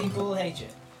and some people hate you.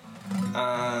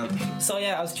 So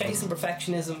yeah, I was chasing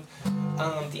perfectionism.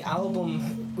 The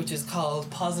album, which is called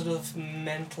Positive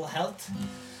Mental Health,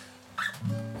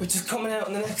 which is coming out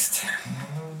in the next...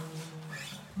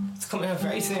 It's coming out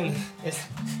very soon.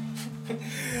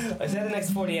 I said the next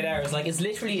 48 hours. Like, it's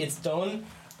done.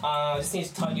 I just need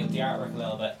to tidy up the artwork a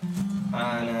little bit,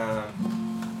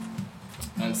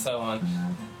 and so on.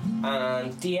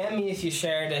 And DM me if you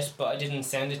shared it, but I didn't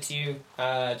send it to you,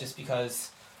 just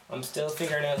because I'm still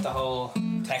figuring out the whole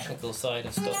technical side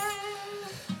of stuff.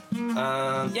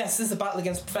 Yes, this is a battle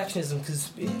against perfectionism,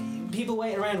 because people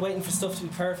wait around waiting for stuff to be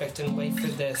perfect and wait for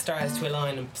the stars to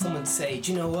align and someone to say,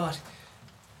 do you know what?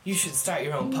 You should start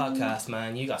your own podcast,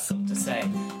 man. You got something to say.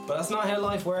 But that's not how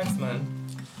life works, man.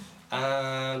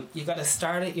 You gotta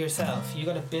start it yourself. You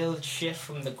gotta build shit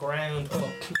from the ground up.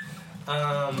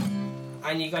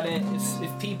 And you gotta,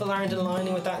 if people aren't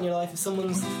aligning with that in your life, if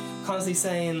someone's constantly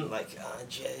saying like, oh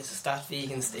Jesus, that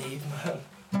vegan Steve,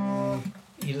 man,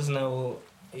 he doesn't know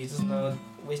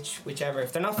whichever.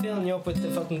 If they're not filling you up with the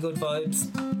fucking good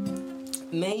vibes,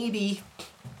 maybe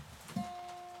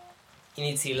you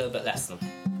need to see a little bit less of them.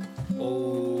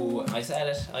 Oh, I said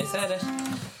it.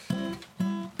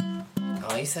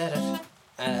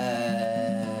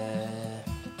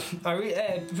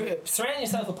 Surrounding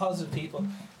yourself with positive people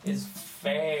is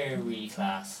very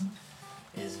class.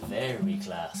 It's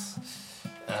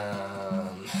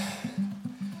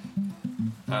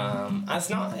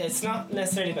not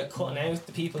necessarily about cutting out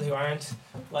the people who aren't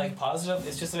like positive.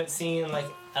 It's just about seeing like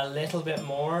a little bit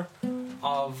more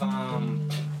of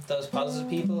those positive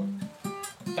people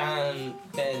than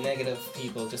the negative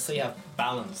people, just so you have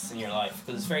balance in your life,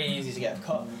 because it's very easy to get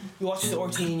caught. You watch the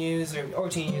RT News, or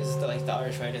RT News is like the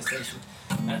Irish radio station,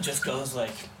 and it just goes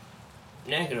like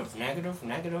Negative.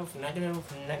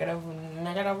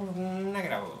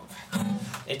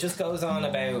 It just goes on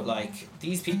about, like,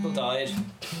 these people died.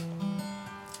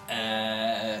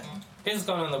 Here's what's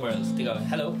going on in the world. They go,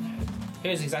 hello.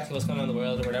 Here's exactly what's going on in the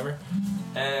world, or whatever.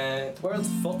 The world's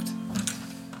fucked.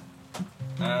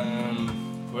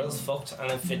 The world's fucked,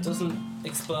 and if it doesn't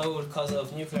explode because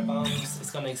of nuclear bombs,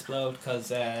 it's gonna explode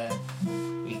because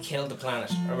we killed the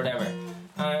planet, or whatever.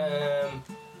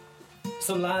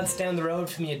 Some lads down the road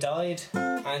from you died,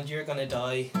 and you're gonna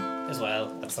die as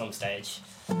well at some stage.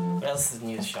 What else is the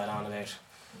news shot on about?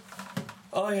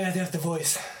 Oh yeah, they have the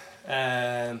voice.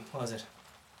 What was it?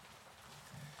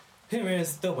 Here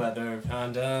is the weather,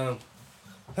 and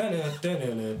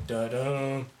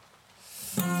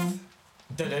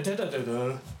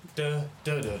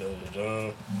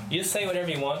you just say whatever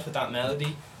you want with that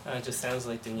melody, and it just sounds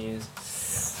like the news.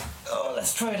 Oh,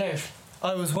 let's try it out.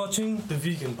 I was watching the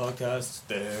vegan podcast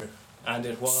there, and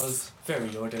it was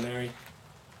very ordinary.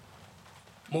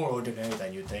 More ordinary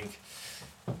than you'd think.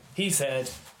 He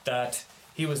said that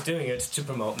he was doing it to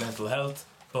promote mental health,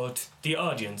 but the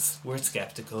audience were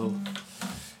skeptical.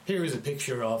 Here is a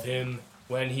picture of him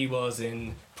when he was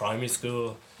in primary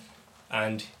school,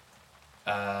 and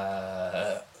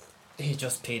he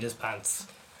just peed his pants.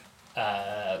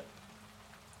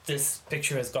 This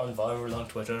picture has gone viral on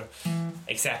Twitter,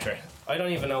 etc. I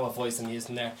don't even know what voice I'm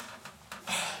using there.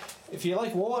 If you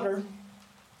like water,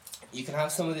 you can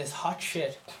have some of this hot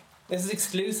shit. This is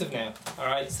exclusive now,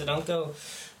 alright? So don't go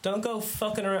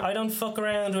fucking around. I don't fuck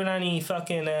around with any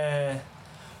fucking I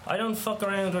don't fuck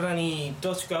around with any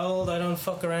Dutch Gold. I don't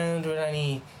fuck around with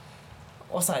any,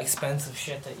 what's that expensive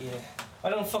shit that you, I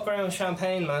don't fuck around with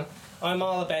champagne, man. I'm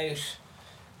all about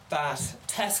that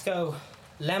Tesco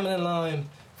lemon and lime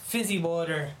fizzy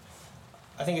water.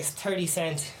 I think it's 30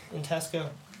 cents in Tesco,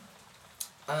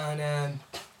 and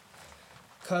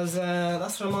cause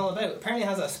that's what I'm all about. Apparently it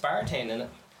has aspartame in it.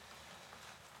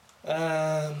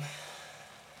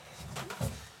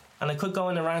 And I could go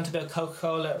on a rant about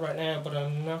Coca-Cola right now, but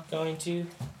I'm not going to.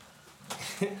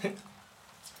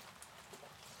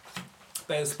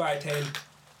 About aspartame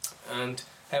and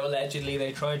how allegedly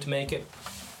they tried to make it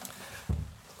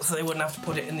so they wouldn't have to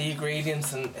put it in the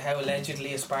ingredients, and how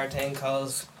allegedly aspartame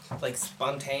caused like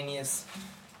spontaneous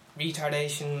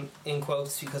retardation in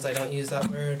quotes, because I don't use that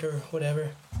word or whatever.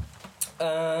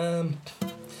 Alright,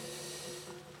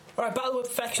 battle with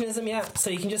perfectionism, yeah.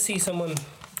 So you can just see someone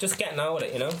just getting on with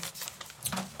it, you know.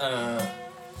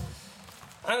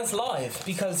 And it's live,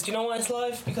 because do you know why it's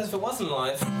live? Because if it wasn't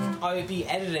live, I would be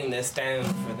editing this down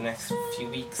for the next few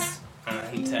weeks,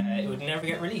 and it would never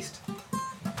get released.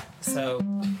 So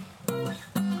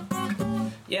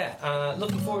yeah,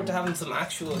 looking forward to having some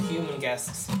actual human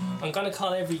guests. I'm gonna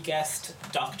call every guest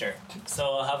Doctor. So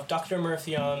I'll have Dr.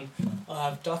 Murphy on,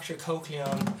 I'll have Dr. Coakley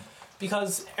on,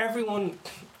 because everyone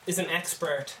is an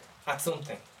expert at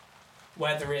something.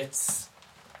 Whether it's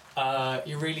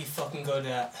you're really fucking good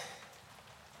at,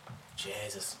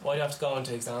 Jesus, why do I have to go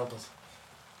into examples?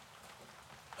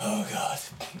 Oh god,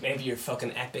 maybe you're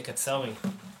fucking epic at sewing.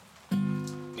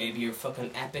 Maybe you're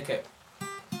fucking epic at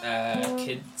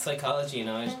kid psychology, you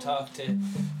know how to talk to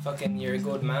fucking, you're a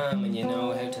good mom and you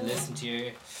know how to listen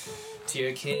to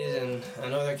your kid and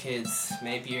other kids.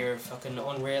 Maybe you're fucking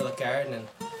unreal at gardening.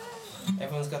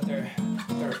 Everyone's got their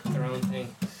own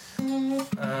thing.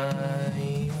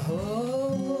 I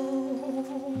hope,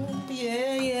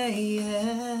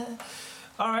 yeah.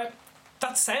 Alright,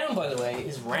 that sound, by the way,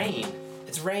 is rain.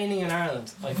 It's raining in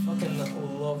Ireland. I fucking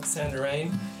love the sound of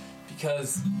rain,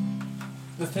 because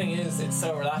the thing is, it's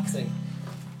so relaxing.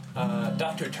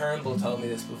 Dr. Turnbull told me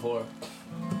this before.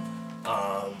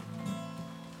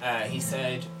 He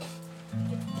said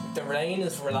the rain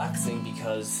is relaxing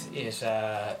because it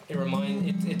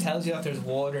tells you that there's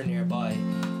water nearby,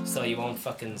 so you won't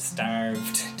fucking starve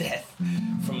to death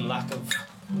from lack of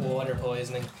water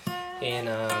poisoning.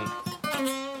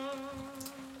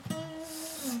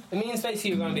 It means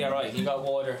basically you're going to be alright. You got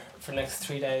water for the next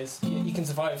 3 days. You can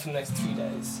survive for the next 3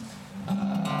 days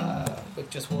with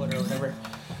just water or whatever.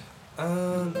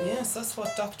 Yes, that's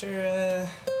what Dr.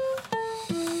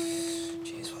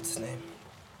 Jeez, what's his name?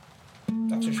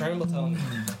 Dr. Turnbull told me.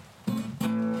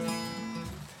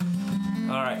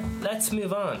 Alright, let's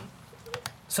move on.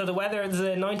 So the weather, there's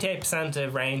a 98%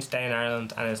 of rain today in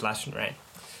Ireland, and it's lashing rain.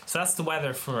 So that's the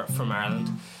weather from Ireland.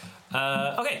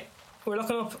 Okay, we're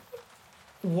looking up,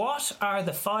 what are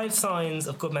the 5 signs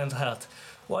of good mental health?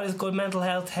 What is good mental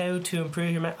health? How to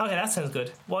improve your okay, that sounds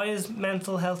good. Why is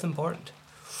mental health important?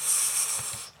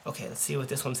 Okay, let's see what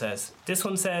this one says. This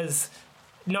one says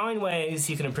 9 ways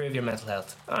you can improve your mental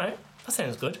health. Alright, that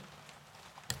sounds good.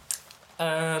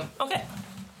 Okay.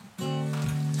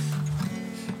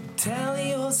 Tell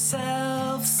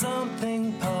yourself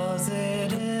something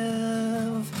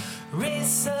positive.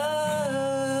 Research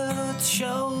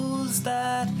shows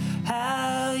that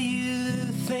how you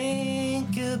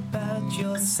think about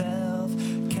yourself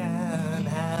can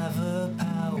have a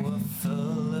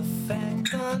powerful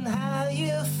effect on how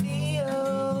you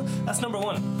feel. That's number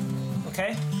 1.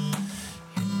 Okay?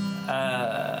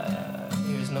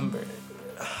 Here's number...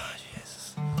 Oh,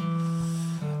 Jesus.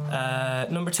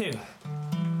 Number 2.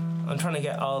 I'm trying to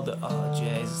get all the... Oh,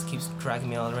 Jesus. Keeps dragging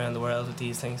me all around the world with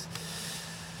these things.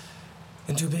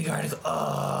 Into a big article.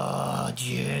 Oh,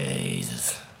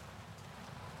 Jesus.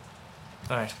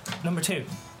 Alright. Number 2.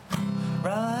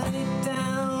 Write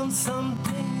down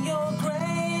something you're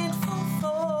grateful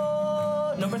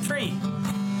for. Number 3.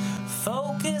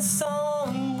 Focus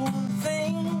on one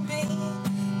thing. Be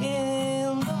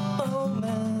in the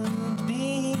moment.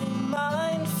 Be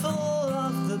mindful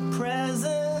of the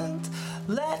present.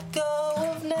 Let go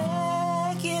of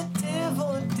negative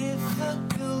or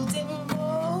difficult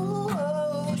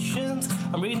emotions.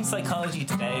 I'm reading Psychology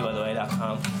Today, by the way,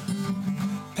 .com.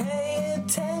 Pay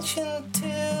attention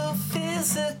to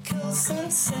physical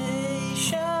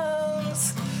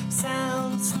sensations,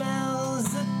 sounds,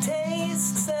 smells, and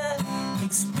tastes that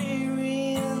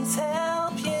experience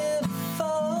help you to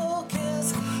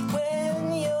focus.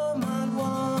 When your mind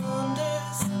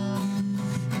wanders,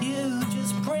 you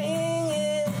just bring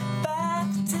it back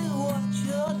to what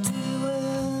you're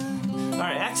doing.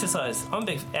 Alright, exercise. I'm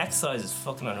big. Exercise is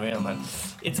fucking unreal, man.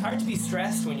 It's hard to be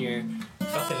stressed when you're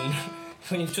fucking...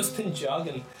 when you've just been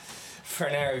jogging for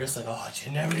an hour. You're just like, oh,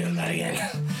 you're never doing that again.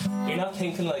 You're not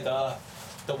thinking like, oh,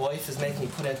 the wife is making me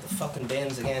put out the fucking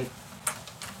bins again.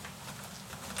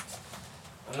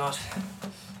 I'm not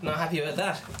happy about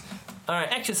that.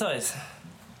 Alright, exercise.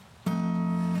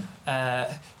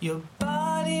 Your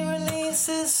body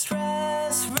releases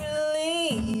stress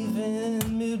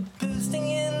relieving, mood boosting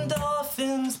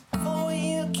endorphins before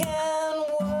you can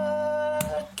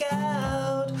work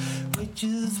out, which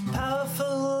is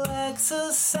powerful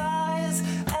exercise,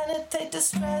 and it takes the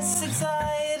stress,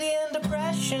 anxiety, and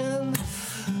depression.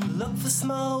 Look for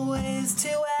small ways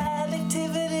to add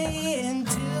activity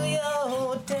into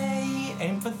your day.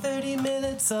 Aim for 30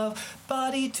 minutes of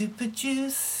body to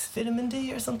produce vitamin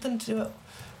D or something to do it.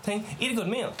 Thing. Eat a good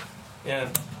meal. Yeah.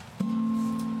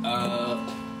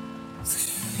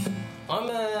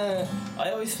 I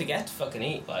always forget to fucking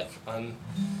eat. Like I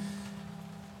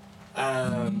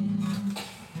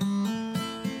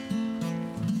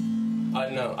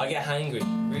don't know. I get hangry.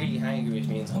 Really hangry, which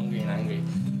means hungry and angry.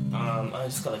 I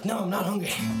just go like, no, I'm not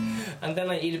hungry. And then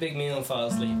I eat a big meal and fall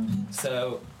asleep.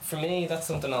 So, for me, that's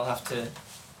something I'll have to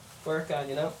work on,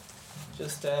 you know?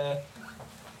 Just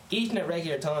eating at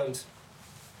regular times.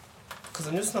 Because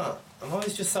I'm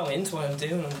always just so into what I'm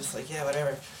doing. I'm just like, yeah,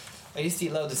 whatever. I used to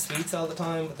eat loads of sweets all the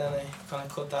time, but then I kind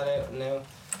of cut that out, and now...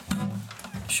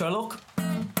 Sherlock?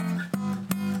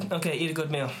 Okay, eat a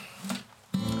good meal.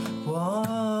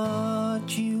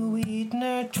 What you eat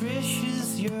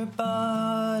nourishes your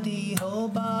body, whole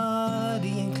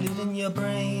body, including your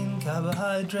brain.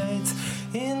 Carbohydrates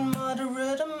in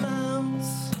moderate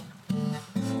amounts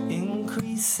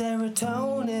increase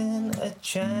serotonin, a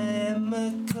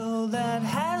chemical that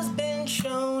has been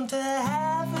shown to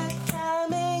have a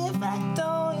calming effect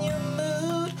on your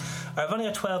mood. Alright, I've only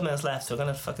got 12 minutes left, so I'm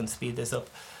gonna fucking speed this up.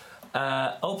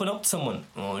 Open up to someone.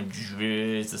 Oh,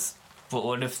 Jesus. But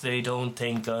what if they don't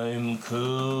think I'm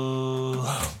cool?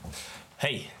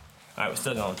 Hey. Alright, we're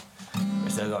still going.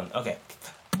 Okay.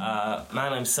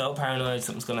 Man, I'm so paranoid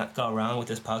something's gonna go wrong with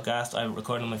this podcast. I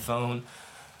record on my phone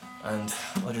and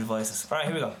other devices. Alright,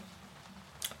 here we go.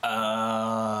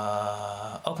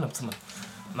 Open up to someone.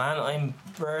 Man, I'm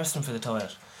bursting for the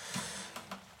toilet.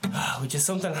 Which is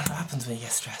something that happens when you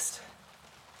get stressed.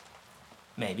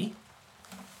 Maybe.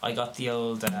 I got the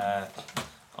old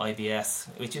IBS,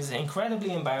 which is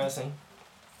incredibly embarrassing.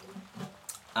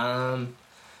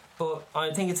 But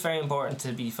I think it's very important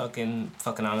to be fucking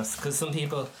honest, because some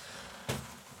people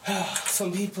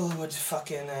would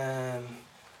fucking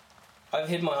I've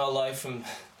hid my whole life from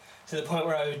to the point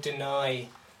where I would deny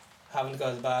having to go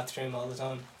to the bathroom all the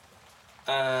time.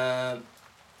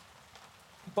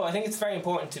 But I think it's very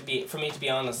important for me to be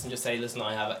honest and just say, listen,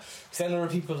 I have it. Because then there are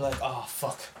people like, oh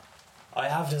fuck, I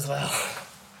have it as well.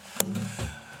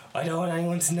 I don't want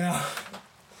anyone to know.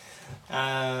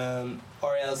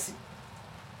 Or else,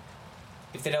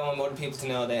 if they don't want other people to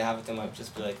know they have it, they might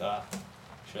just be like,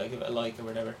 should I give it a like or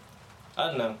whatever? I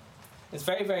don't know. It's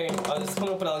very, very... I was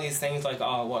coming up with all these things like,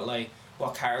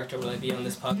 what character will I be on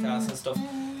this podcast and stuff.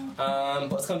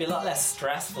 But it's going to be a lot less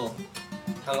stressful,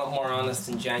 a lot more honest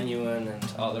and genuine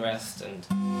and all the rest, and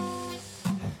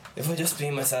if I just be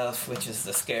myself, which is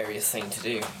the scariest thing to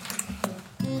do.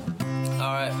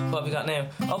 Alright, what have we got now?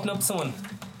 Open up to someone.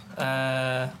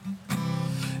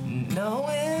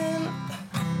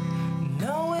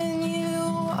 Knowing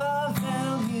you are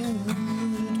valued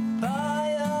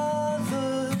by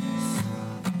others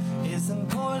is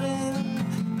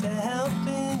important to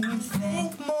helping you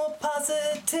think more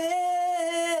positively.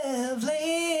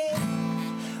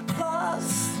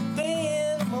 Plus,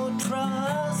 being more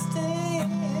trusting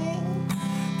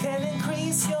can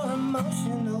increase your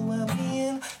emotional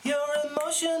well-being.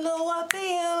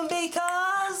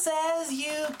 Because as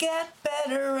you get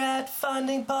better at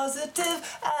finding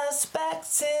positive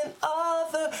aspects in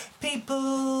other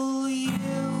people,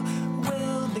 you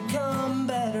will become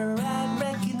better at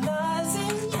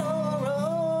recognizing your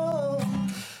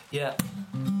own. Yeah,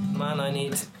 man, I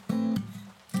need...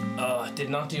 did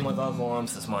not do my vocal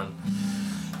warms this morning.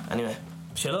 Anyway,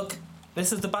 so look,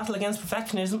 this is the battle against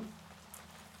perfectionism.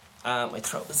 My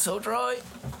throat is so dry.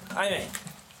 Anyway.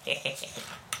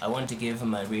 I want to give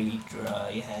him a really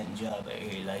dry hand job. I hear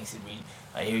he likes it really.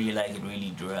 I hear you like it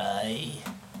really dry.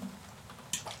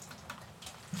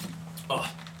 Oh,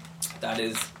 that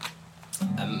is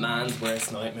a man's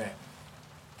worst nightmare.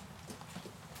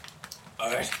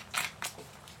 Alright.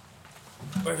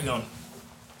 Where are we going?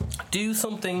 Do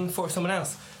something for someone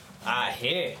else.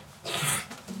 Here.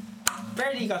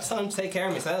 Barely got time to take care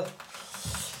of myself.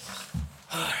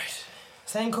 Alright.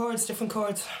 Same chords, different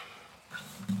chords.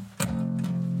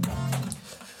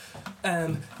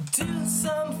 Do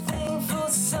something for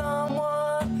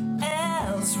someone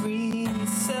else.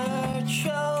 Research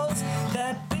shows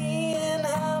that being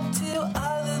help to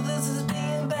others is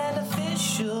being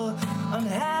beneficial on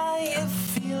how you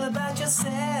feel about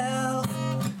yourself.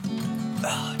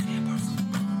 Oh, dear person.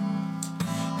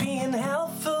 Being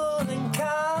helpful and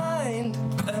kind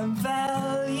and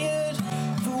valued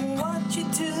for what you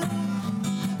do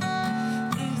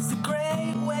is a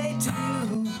great way to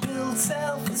build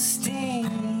self-esteem.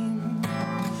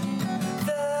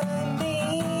 The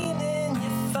meaning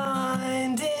you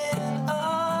find in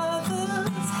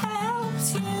others helps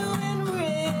you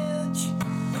enrich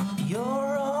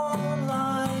your own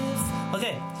life.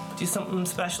 Okay, do something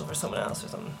special for someone else or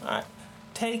something. Alright,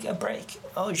 take a break.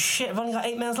 Oh shit, I've only got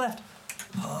 8 minutes left.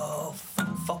 Oh,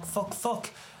 fuck.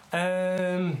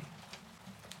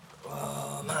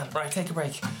 Oh man, right, take a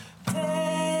break. Take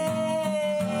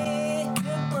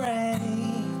a break.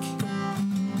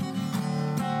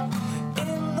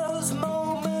 In those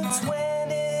moments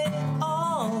when it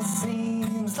all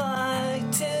seems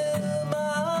like too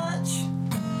much,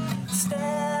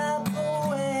 step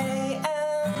away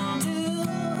and do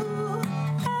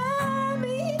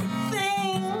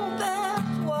anything that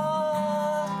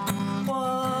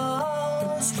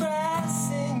was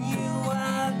stressing you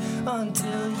out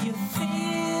until you feel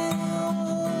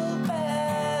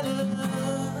better.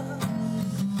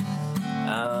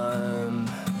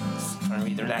 Just trying to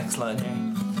read the next line here.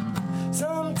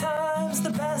 Sometimes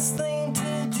the best thing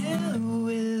to do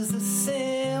is a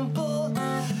simple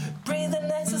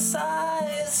breathing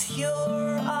exercise.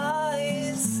 Your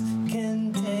eyes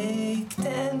can take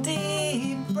 10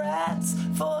 deep breaths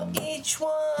for each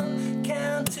one.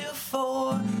 Count to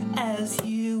 4 as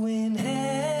you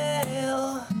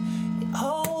inhale.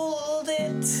 Hold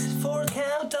it for a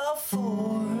count of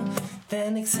 4,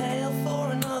 then exhale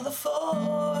for another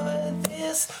 4.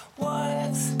 This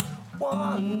works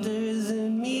wonders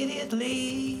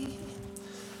immediately.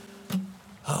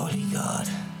 Holy God.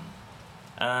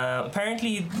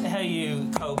 Apparently how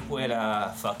you cope with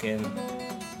how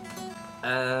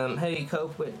you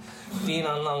cope with being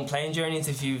on long plane journeys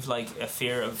if you've like a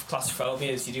fear of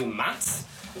claustrophobia is you do maths.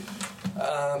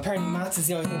 Apparently maths is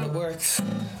the only thing that works.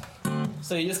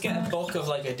 So you just get a book of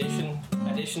like addition,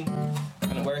 and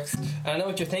it works. And I know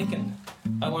what you're thinking.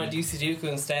 I want to do Sudoku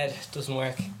instead. It doesn't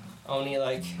work. Only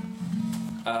like,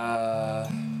 I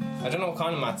don't know what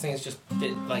kind of maths. I think it's just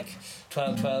bit like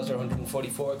 12 12s or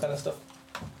 144 kind of stuff.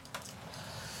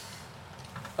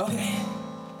 Okay.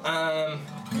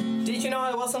 Did you know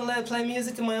I wasn't allowed to play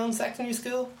music in my own secondary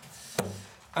school?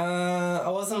 I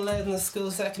wasn't allowed in the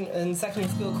secondary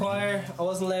school choir. I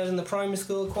wasn't allowed in the primary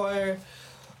school choir.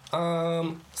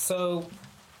 So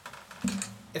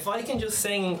if I can just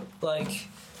sing, like,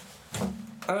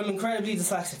 I'm incredibly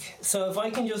dyslexic, so if I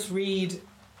can just read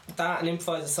that and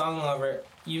improvise a song over it,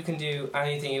 you can do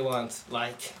anything you want,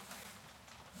 like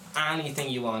anything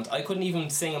you want. I couldn't even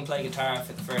sing and play guitar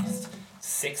for the first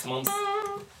 6 months.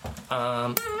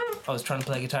 I was trying to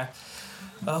play guitar.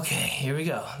 Okay, here we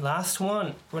go. Last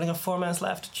one. We're only got 4 minutes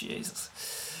left. Jesus.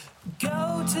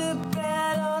 Go to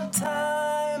bed on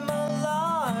time, a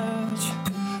large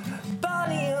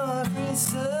body of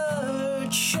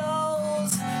research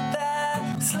shows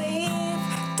that sleep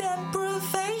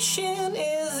deprivation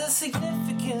is a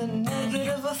significant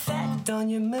negative effect on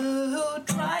your mood.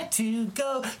 Try to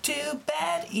go to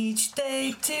bed each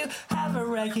day to have a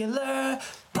regular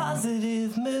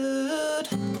positive mood.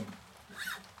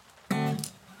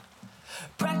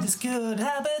 Practice good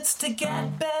habits to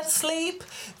get better sleep.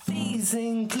 These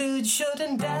include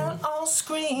shutting down all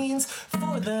screens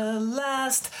for the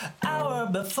last hour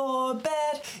before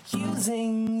bed,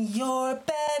 using your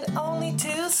bed only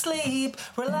to sleep,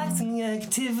 relaxing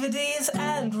activities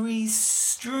and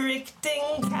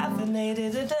restricting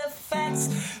caffeinated effects,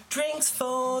 drinks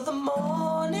for the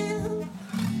morning.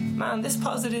 Man, this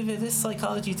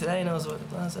psychology today knows what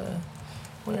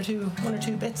one or two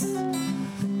bits.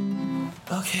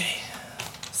 Okay,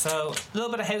 so a little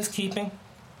bit of housekeeping.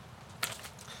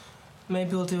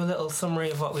 Maybe we'll do a little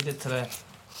summary of what we did today.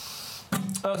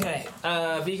 Okay,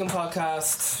 vegan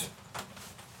podcast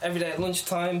every day at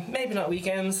lunchtime, maybe not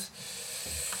weekends.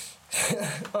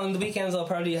 On the weekends I'll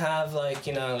probably have a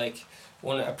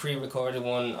pre-recorded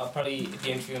one. I'll probably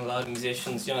be interviewing a lot of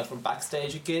musicians, for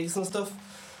backstage at gigs and stuff.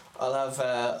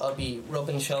 I'll be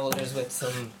rubbing shoulders with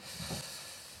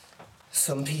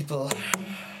some people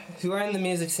who are in the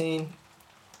music scene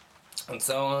and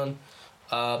so on.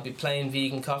 I'll be playing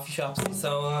vegan coffee shops and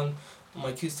so on my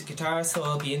acoustic guitar, so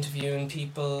I'll be interviewing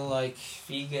people like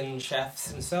vegan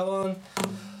chefs and so on,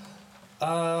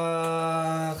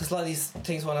 because a lot of these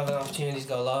things won't have an opportunity to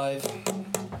go live,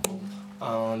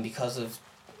 because of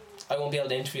I won't be able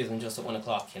to interview them just at 1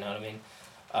 o'clock, you know what I mean?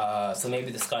 So maybe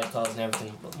the Skype calls and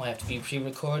everything might have to be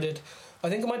pre-recorded. I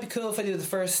think it might be cool if I do the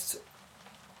first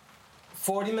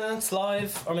 40 minutes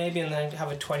live, or maybe, and then have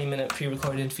a 20-minute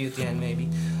pre-recorded interview at the end, maybe.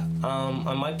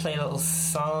 I might play a little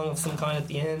song of some kind at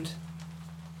the end.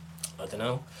 I don't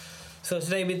know. So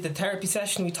today with the therapy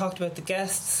session, we talked about the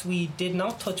guests. We did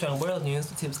not touch on world news.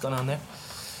 Let's see what's going on there.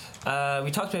 We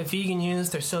talked about vegan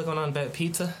news. They're still going on about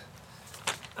pizza.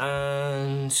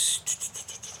 And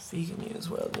vegan news,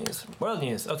 world news. World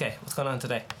news. Okay, what's going on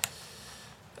today?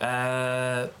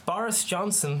 Boris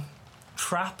Johnson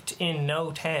trapped in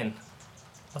No 10.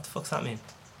 What the fuck's that mean?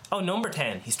 Oh, number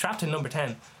 10. He's trapped in number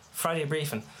 10. Friday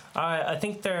briefing. I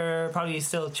think they're probably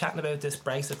still chatting about this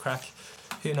Brexit crack.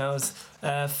 Who knows?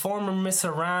 Former Miss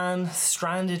Iran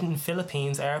stranded in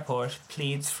Philippines airport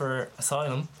pleads for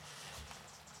asylum.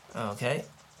 Okay.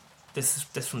 This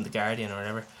from The Guardian or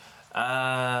whatever.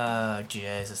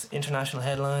 Jesus. International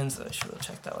headlines. I should have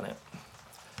checked that one out.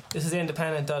 This is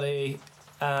independent.ie.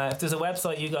 If there's a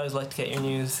website you guys like to get your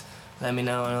news, let me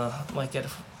know, and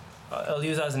I'll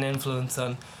use that as an influence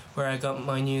on where I got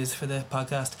my news for the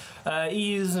podcast.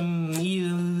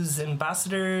 EU's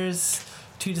ambassadors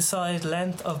to decide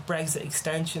length of Brexit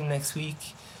extension next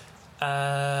week.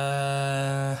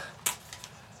 I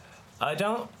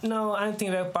don't know anything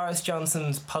about Boris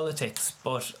Johnson's politics,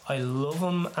 but I love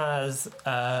him as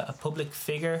a public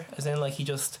figure, as in he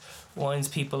just winds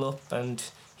people up and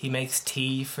he makes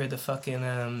tea for the fucking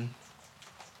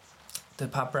the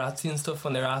paparazzi and stuff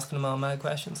when they're asking him all mad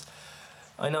questions.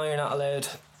 I know you're not allowed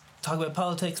to talk about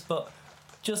politics, but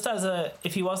just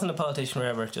if he wasn't a politician or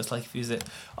whatever, just if he was it,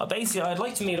 basically I'd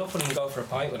like to meet up with him and go for a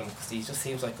pint with him, because he just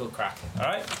seems like good crack.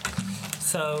 Alright?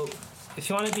 So if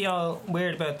you want to be all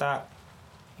weird about that,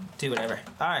 do whatever.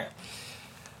 Alright.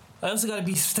 I also got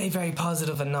to stay very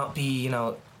positive and not be,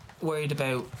 worried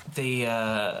about the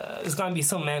there's going to be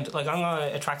some amount, I'm going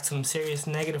to attract some serious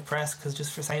negative press, because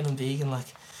just for saying I'm vegan,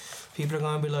 people are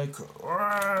going to be like,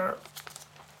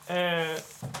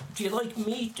 do you like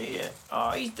meat? Do you?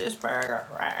 Oh, eat this burger.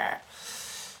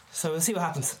 So we'll see what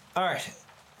happens. Alright.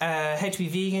 How to be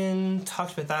vegan.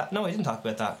 Talked about that. No, I didn't talk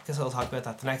about that. Guess I'll talk about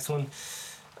that the next one.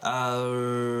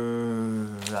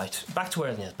 Right. Back to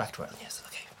world news.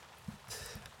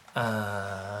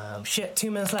 Okay. Shit, 2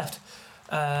 minutes left.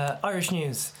 Irish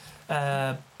news.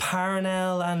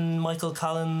 Parnell and Michael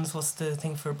Collins. What's the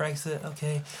thing for Brexit?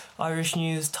 Okay. Irish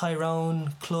news.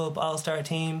 Tyrone Club All-Star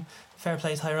Team. Fair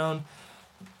play, Tyrone.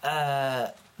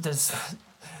 They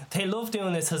love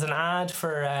doing this as an ad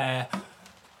for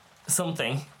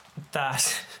something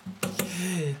that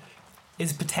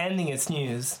is pretending it's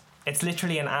news. It's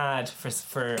literally an ad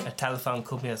for a telephone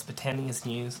company that's pretending it's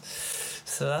news.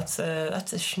 So that's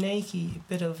a snaky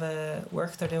bit of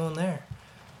work they're doing there.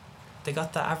 They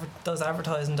got those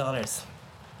advertising dollars.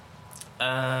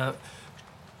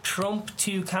 Trump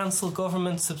to cancel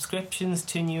government subscriptions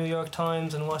to New York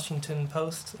Times and Washington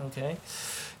Post. Okay.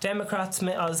 Democrats,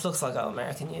 this looks like all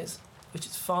American news, which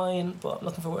is fine, but I'm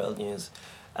looking for world news.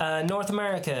 North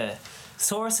America.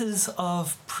 Sources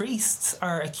of priests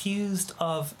are accused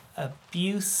of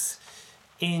abuse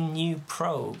in new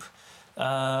probe.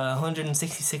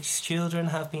 166 children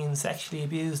have been sexually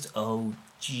abused. Oh,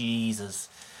 Jesus.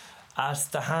 At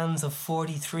the hands of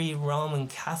 43 Roman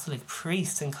Catholic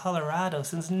priests in Colorado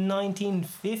since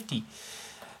 1950.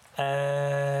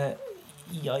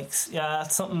 Yikes. Yeah,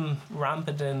 that's something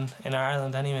rampant in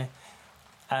Ireland anyway.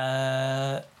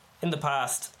 In the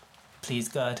past, please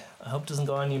God, I hope it doesn't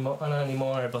go on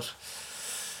anymore, but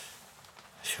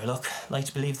sure, look, like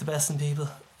to believe the best in people.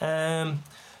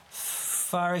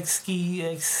 Far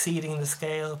exceeding the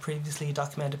scale previously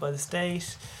documented by the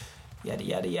state. Yada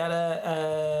yada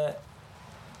yada.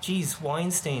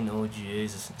 Weinstein. Oh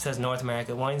Jesus! It says North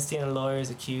America. Weinstein and lawyers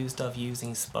accused of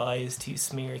using spies to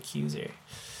smear accuser.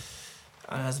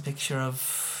 And it has a picture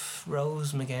of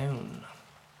Rose McGowan.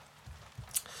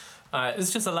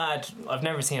 It's just a lad. I've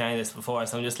never seen any of this before,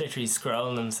 so I'm just literally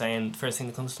scrolling and saying the first thing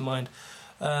that comes to mind.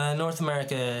 North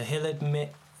America. Hill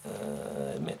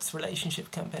admits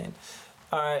relationship campaign.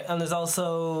 Alright, and there's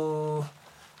also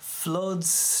floods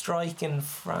strike in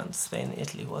France, Spain,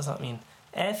 Italy. What does that mean?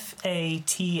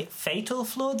 fatal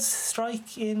floods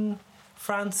strike in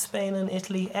France, Spain and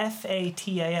Italy.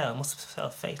 FATAL, must have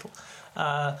spelled fatal.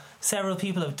 Several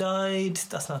people have died,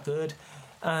 that's not good,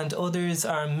 and others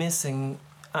are missing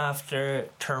after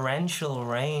torrential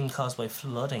rain caused by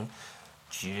flooding.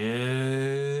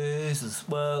 Jesus.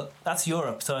 Well, that's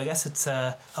Europe, so I guess it's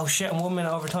oh shit, I'm 1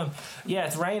 minute over time. Yeah,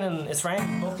 it's raining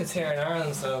buckets here in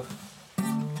Ireland, so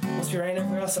must be raining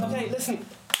everywhere else. Okay, listen,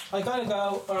 I gotta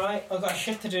go, alright? I've got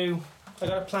shit to do. I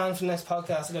got a plan for the next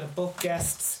podcast. I gotta book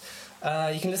guests.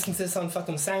 You can listen to this on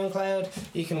fucking SoundCloud.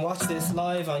 You can watch this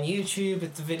live on YouTube.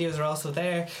 The videos are also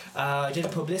there. I did a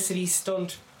publicity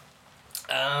stunt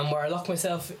where I locked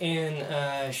myself in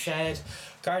a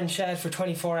garden shed for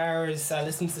 24 hours,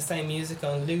 listening to the same music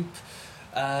on loop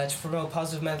to promote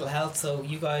positive mental health, so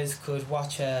you guys could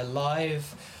watch a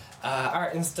live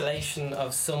art installation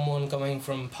of someone going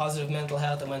from positive mental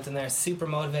health. I went in there super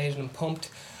motivated and pumped,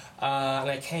 and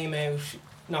I came out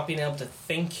not being able to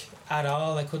think at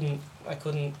all. I couldn't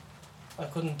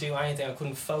do anything. I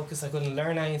couldn't focus. I couldn't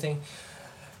learn anything.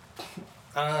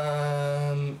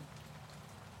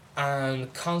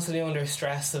 And constantly under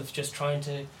stress of just trying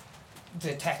to.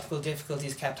 The technical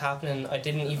difficulties kept happening. I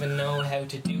didn't even know how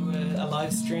to do a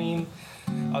live stream.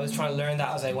 I was trying to learn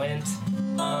that as I went.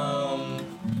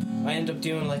 I ended up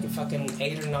doing like a fucking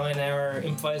 8 or 9 hour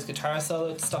improvised guitar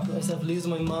solo to stop myself losing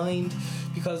my mind,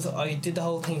 because I did the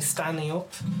whole thing standing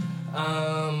up.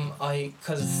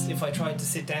 Because if I tried to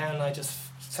sit down, I just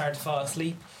started to fall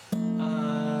asleep.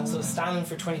 So standing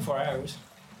for 24 hours.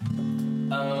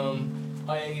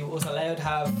 I was allowed to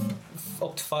have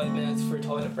up to 5 minutes for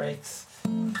toilet breaks.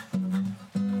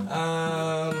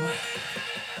 I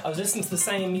was listening to the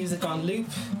same music on loop,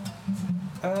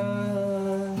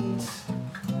 and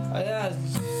I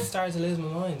started to lose my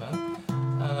mind, man.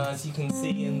 As you can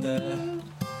see in the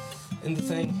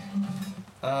thing.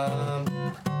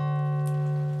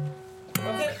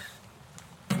 Okay,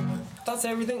 that's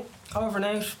everything. Over and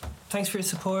out. Thanks for your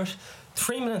support.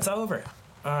 3 minutes over.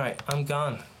 Alright, I'm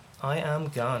gone. I am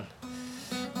gone.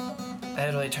 How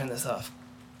do I turn this off?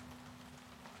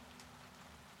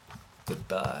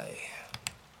 Goodbye.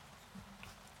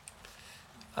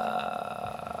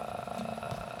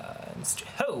 End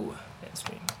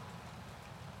stream.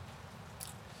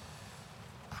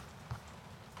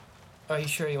 Are you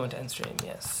sure you want to end stream?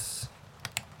 Yes.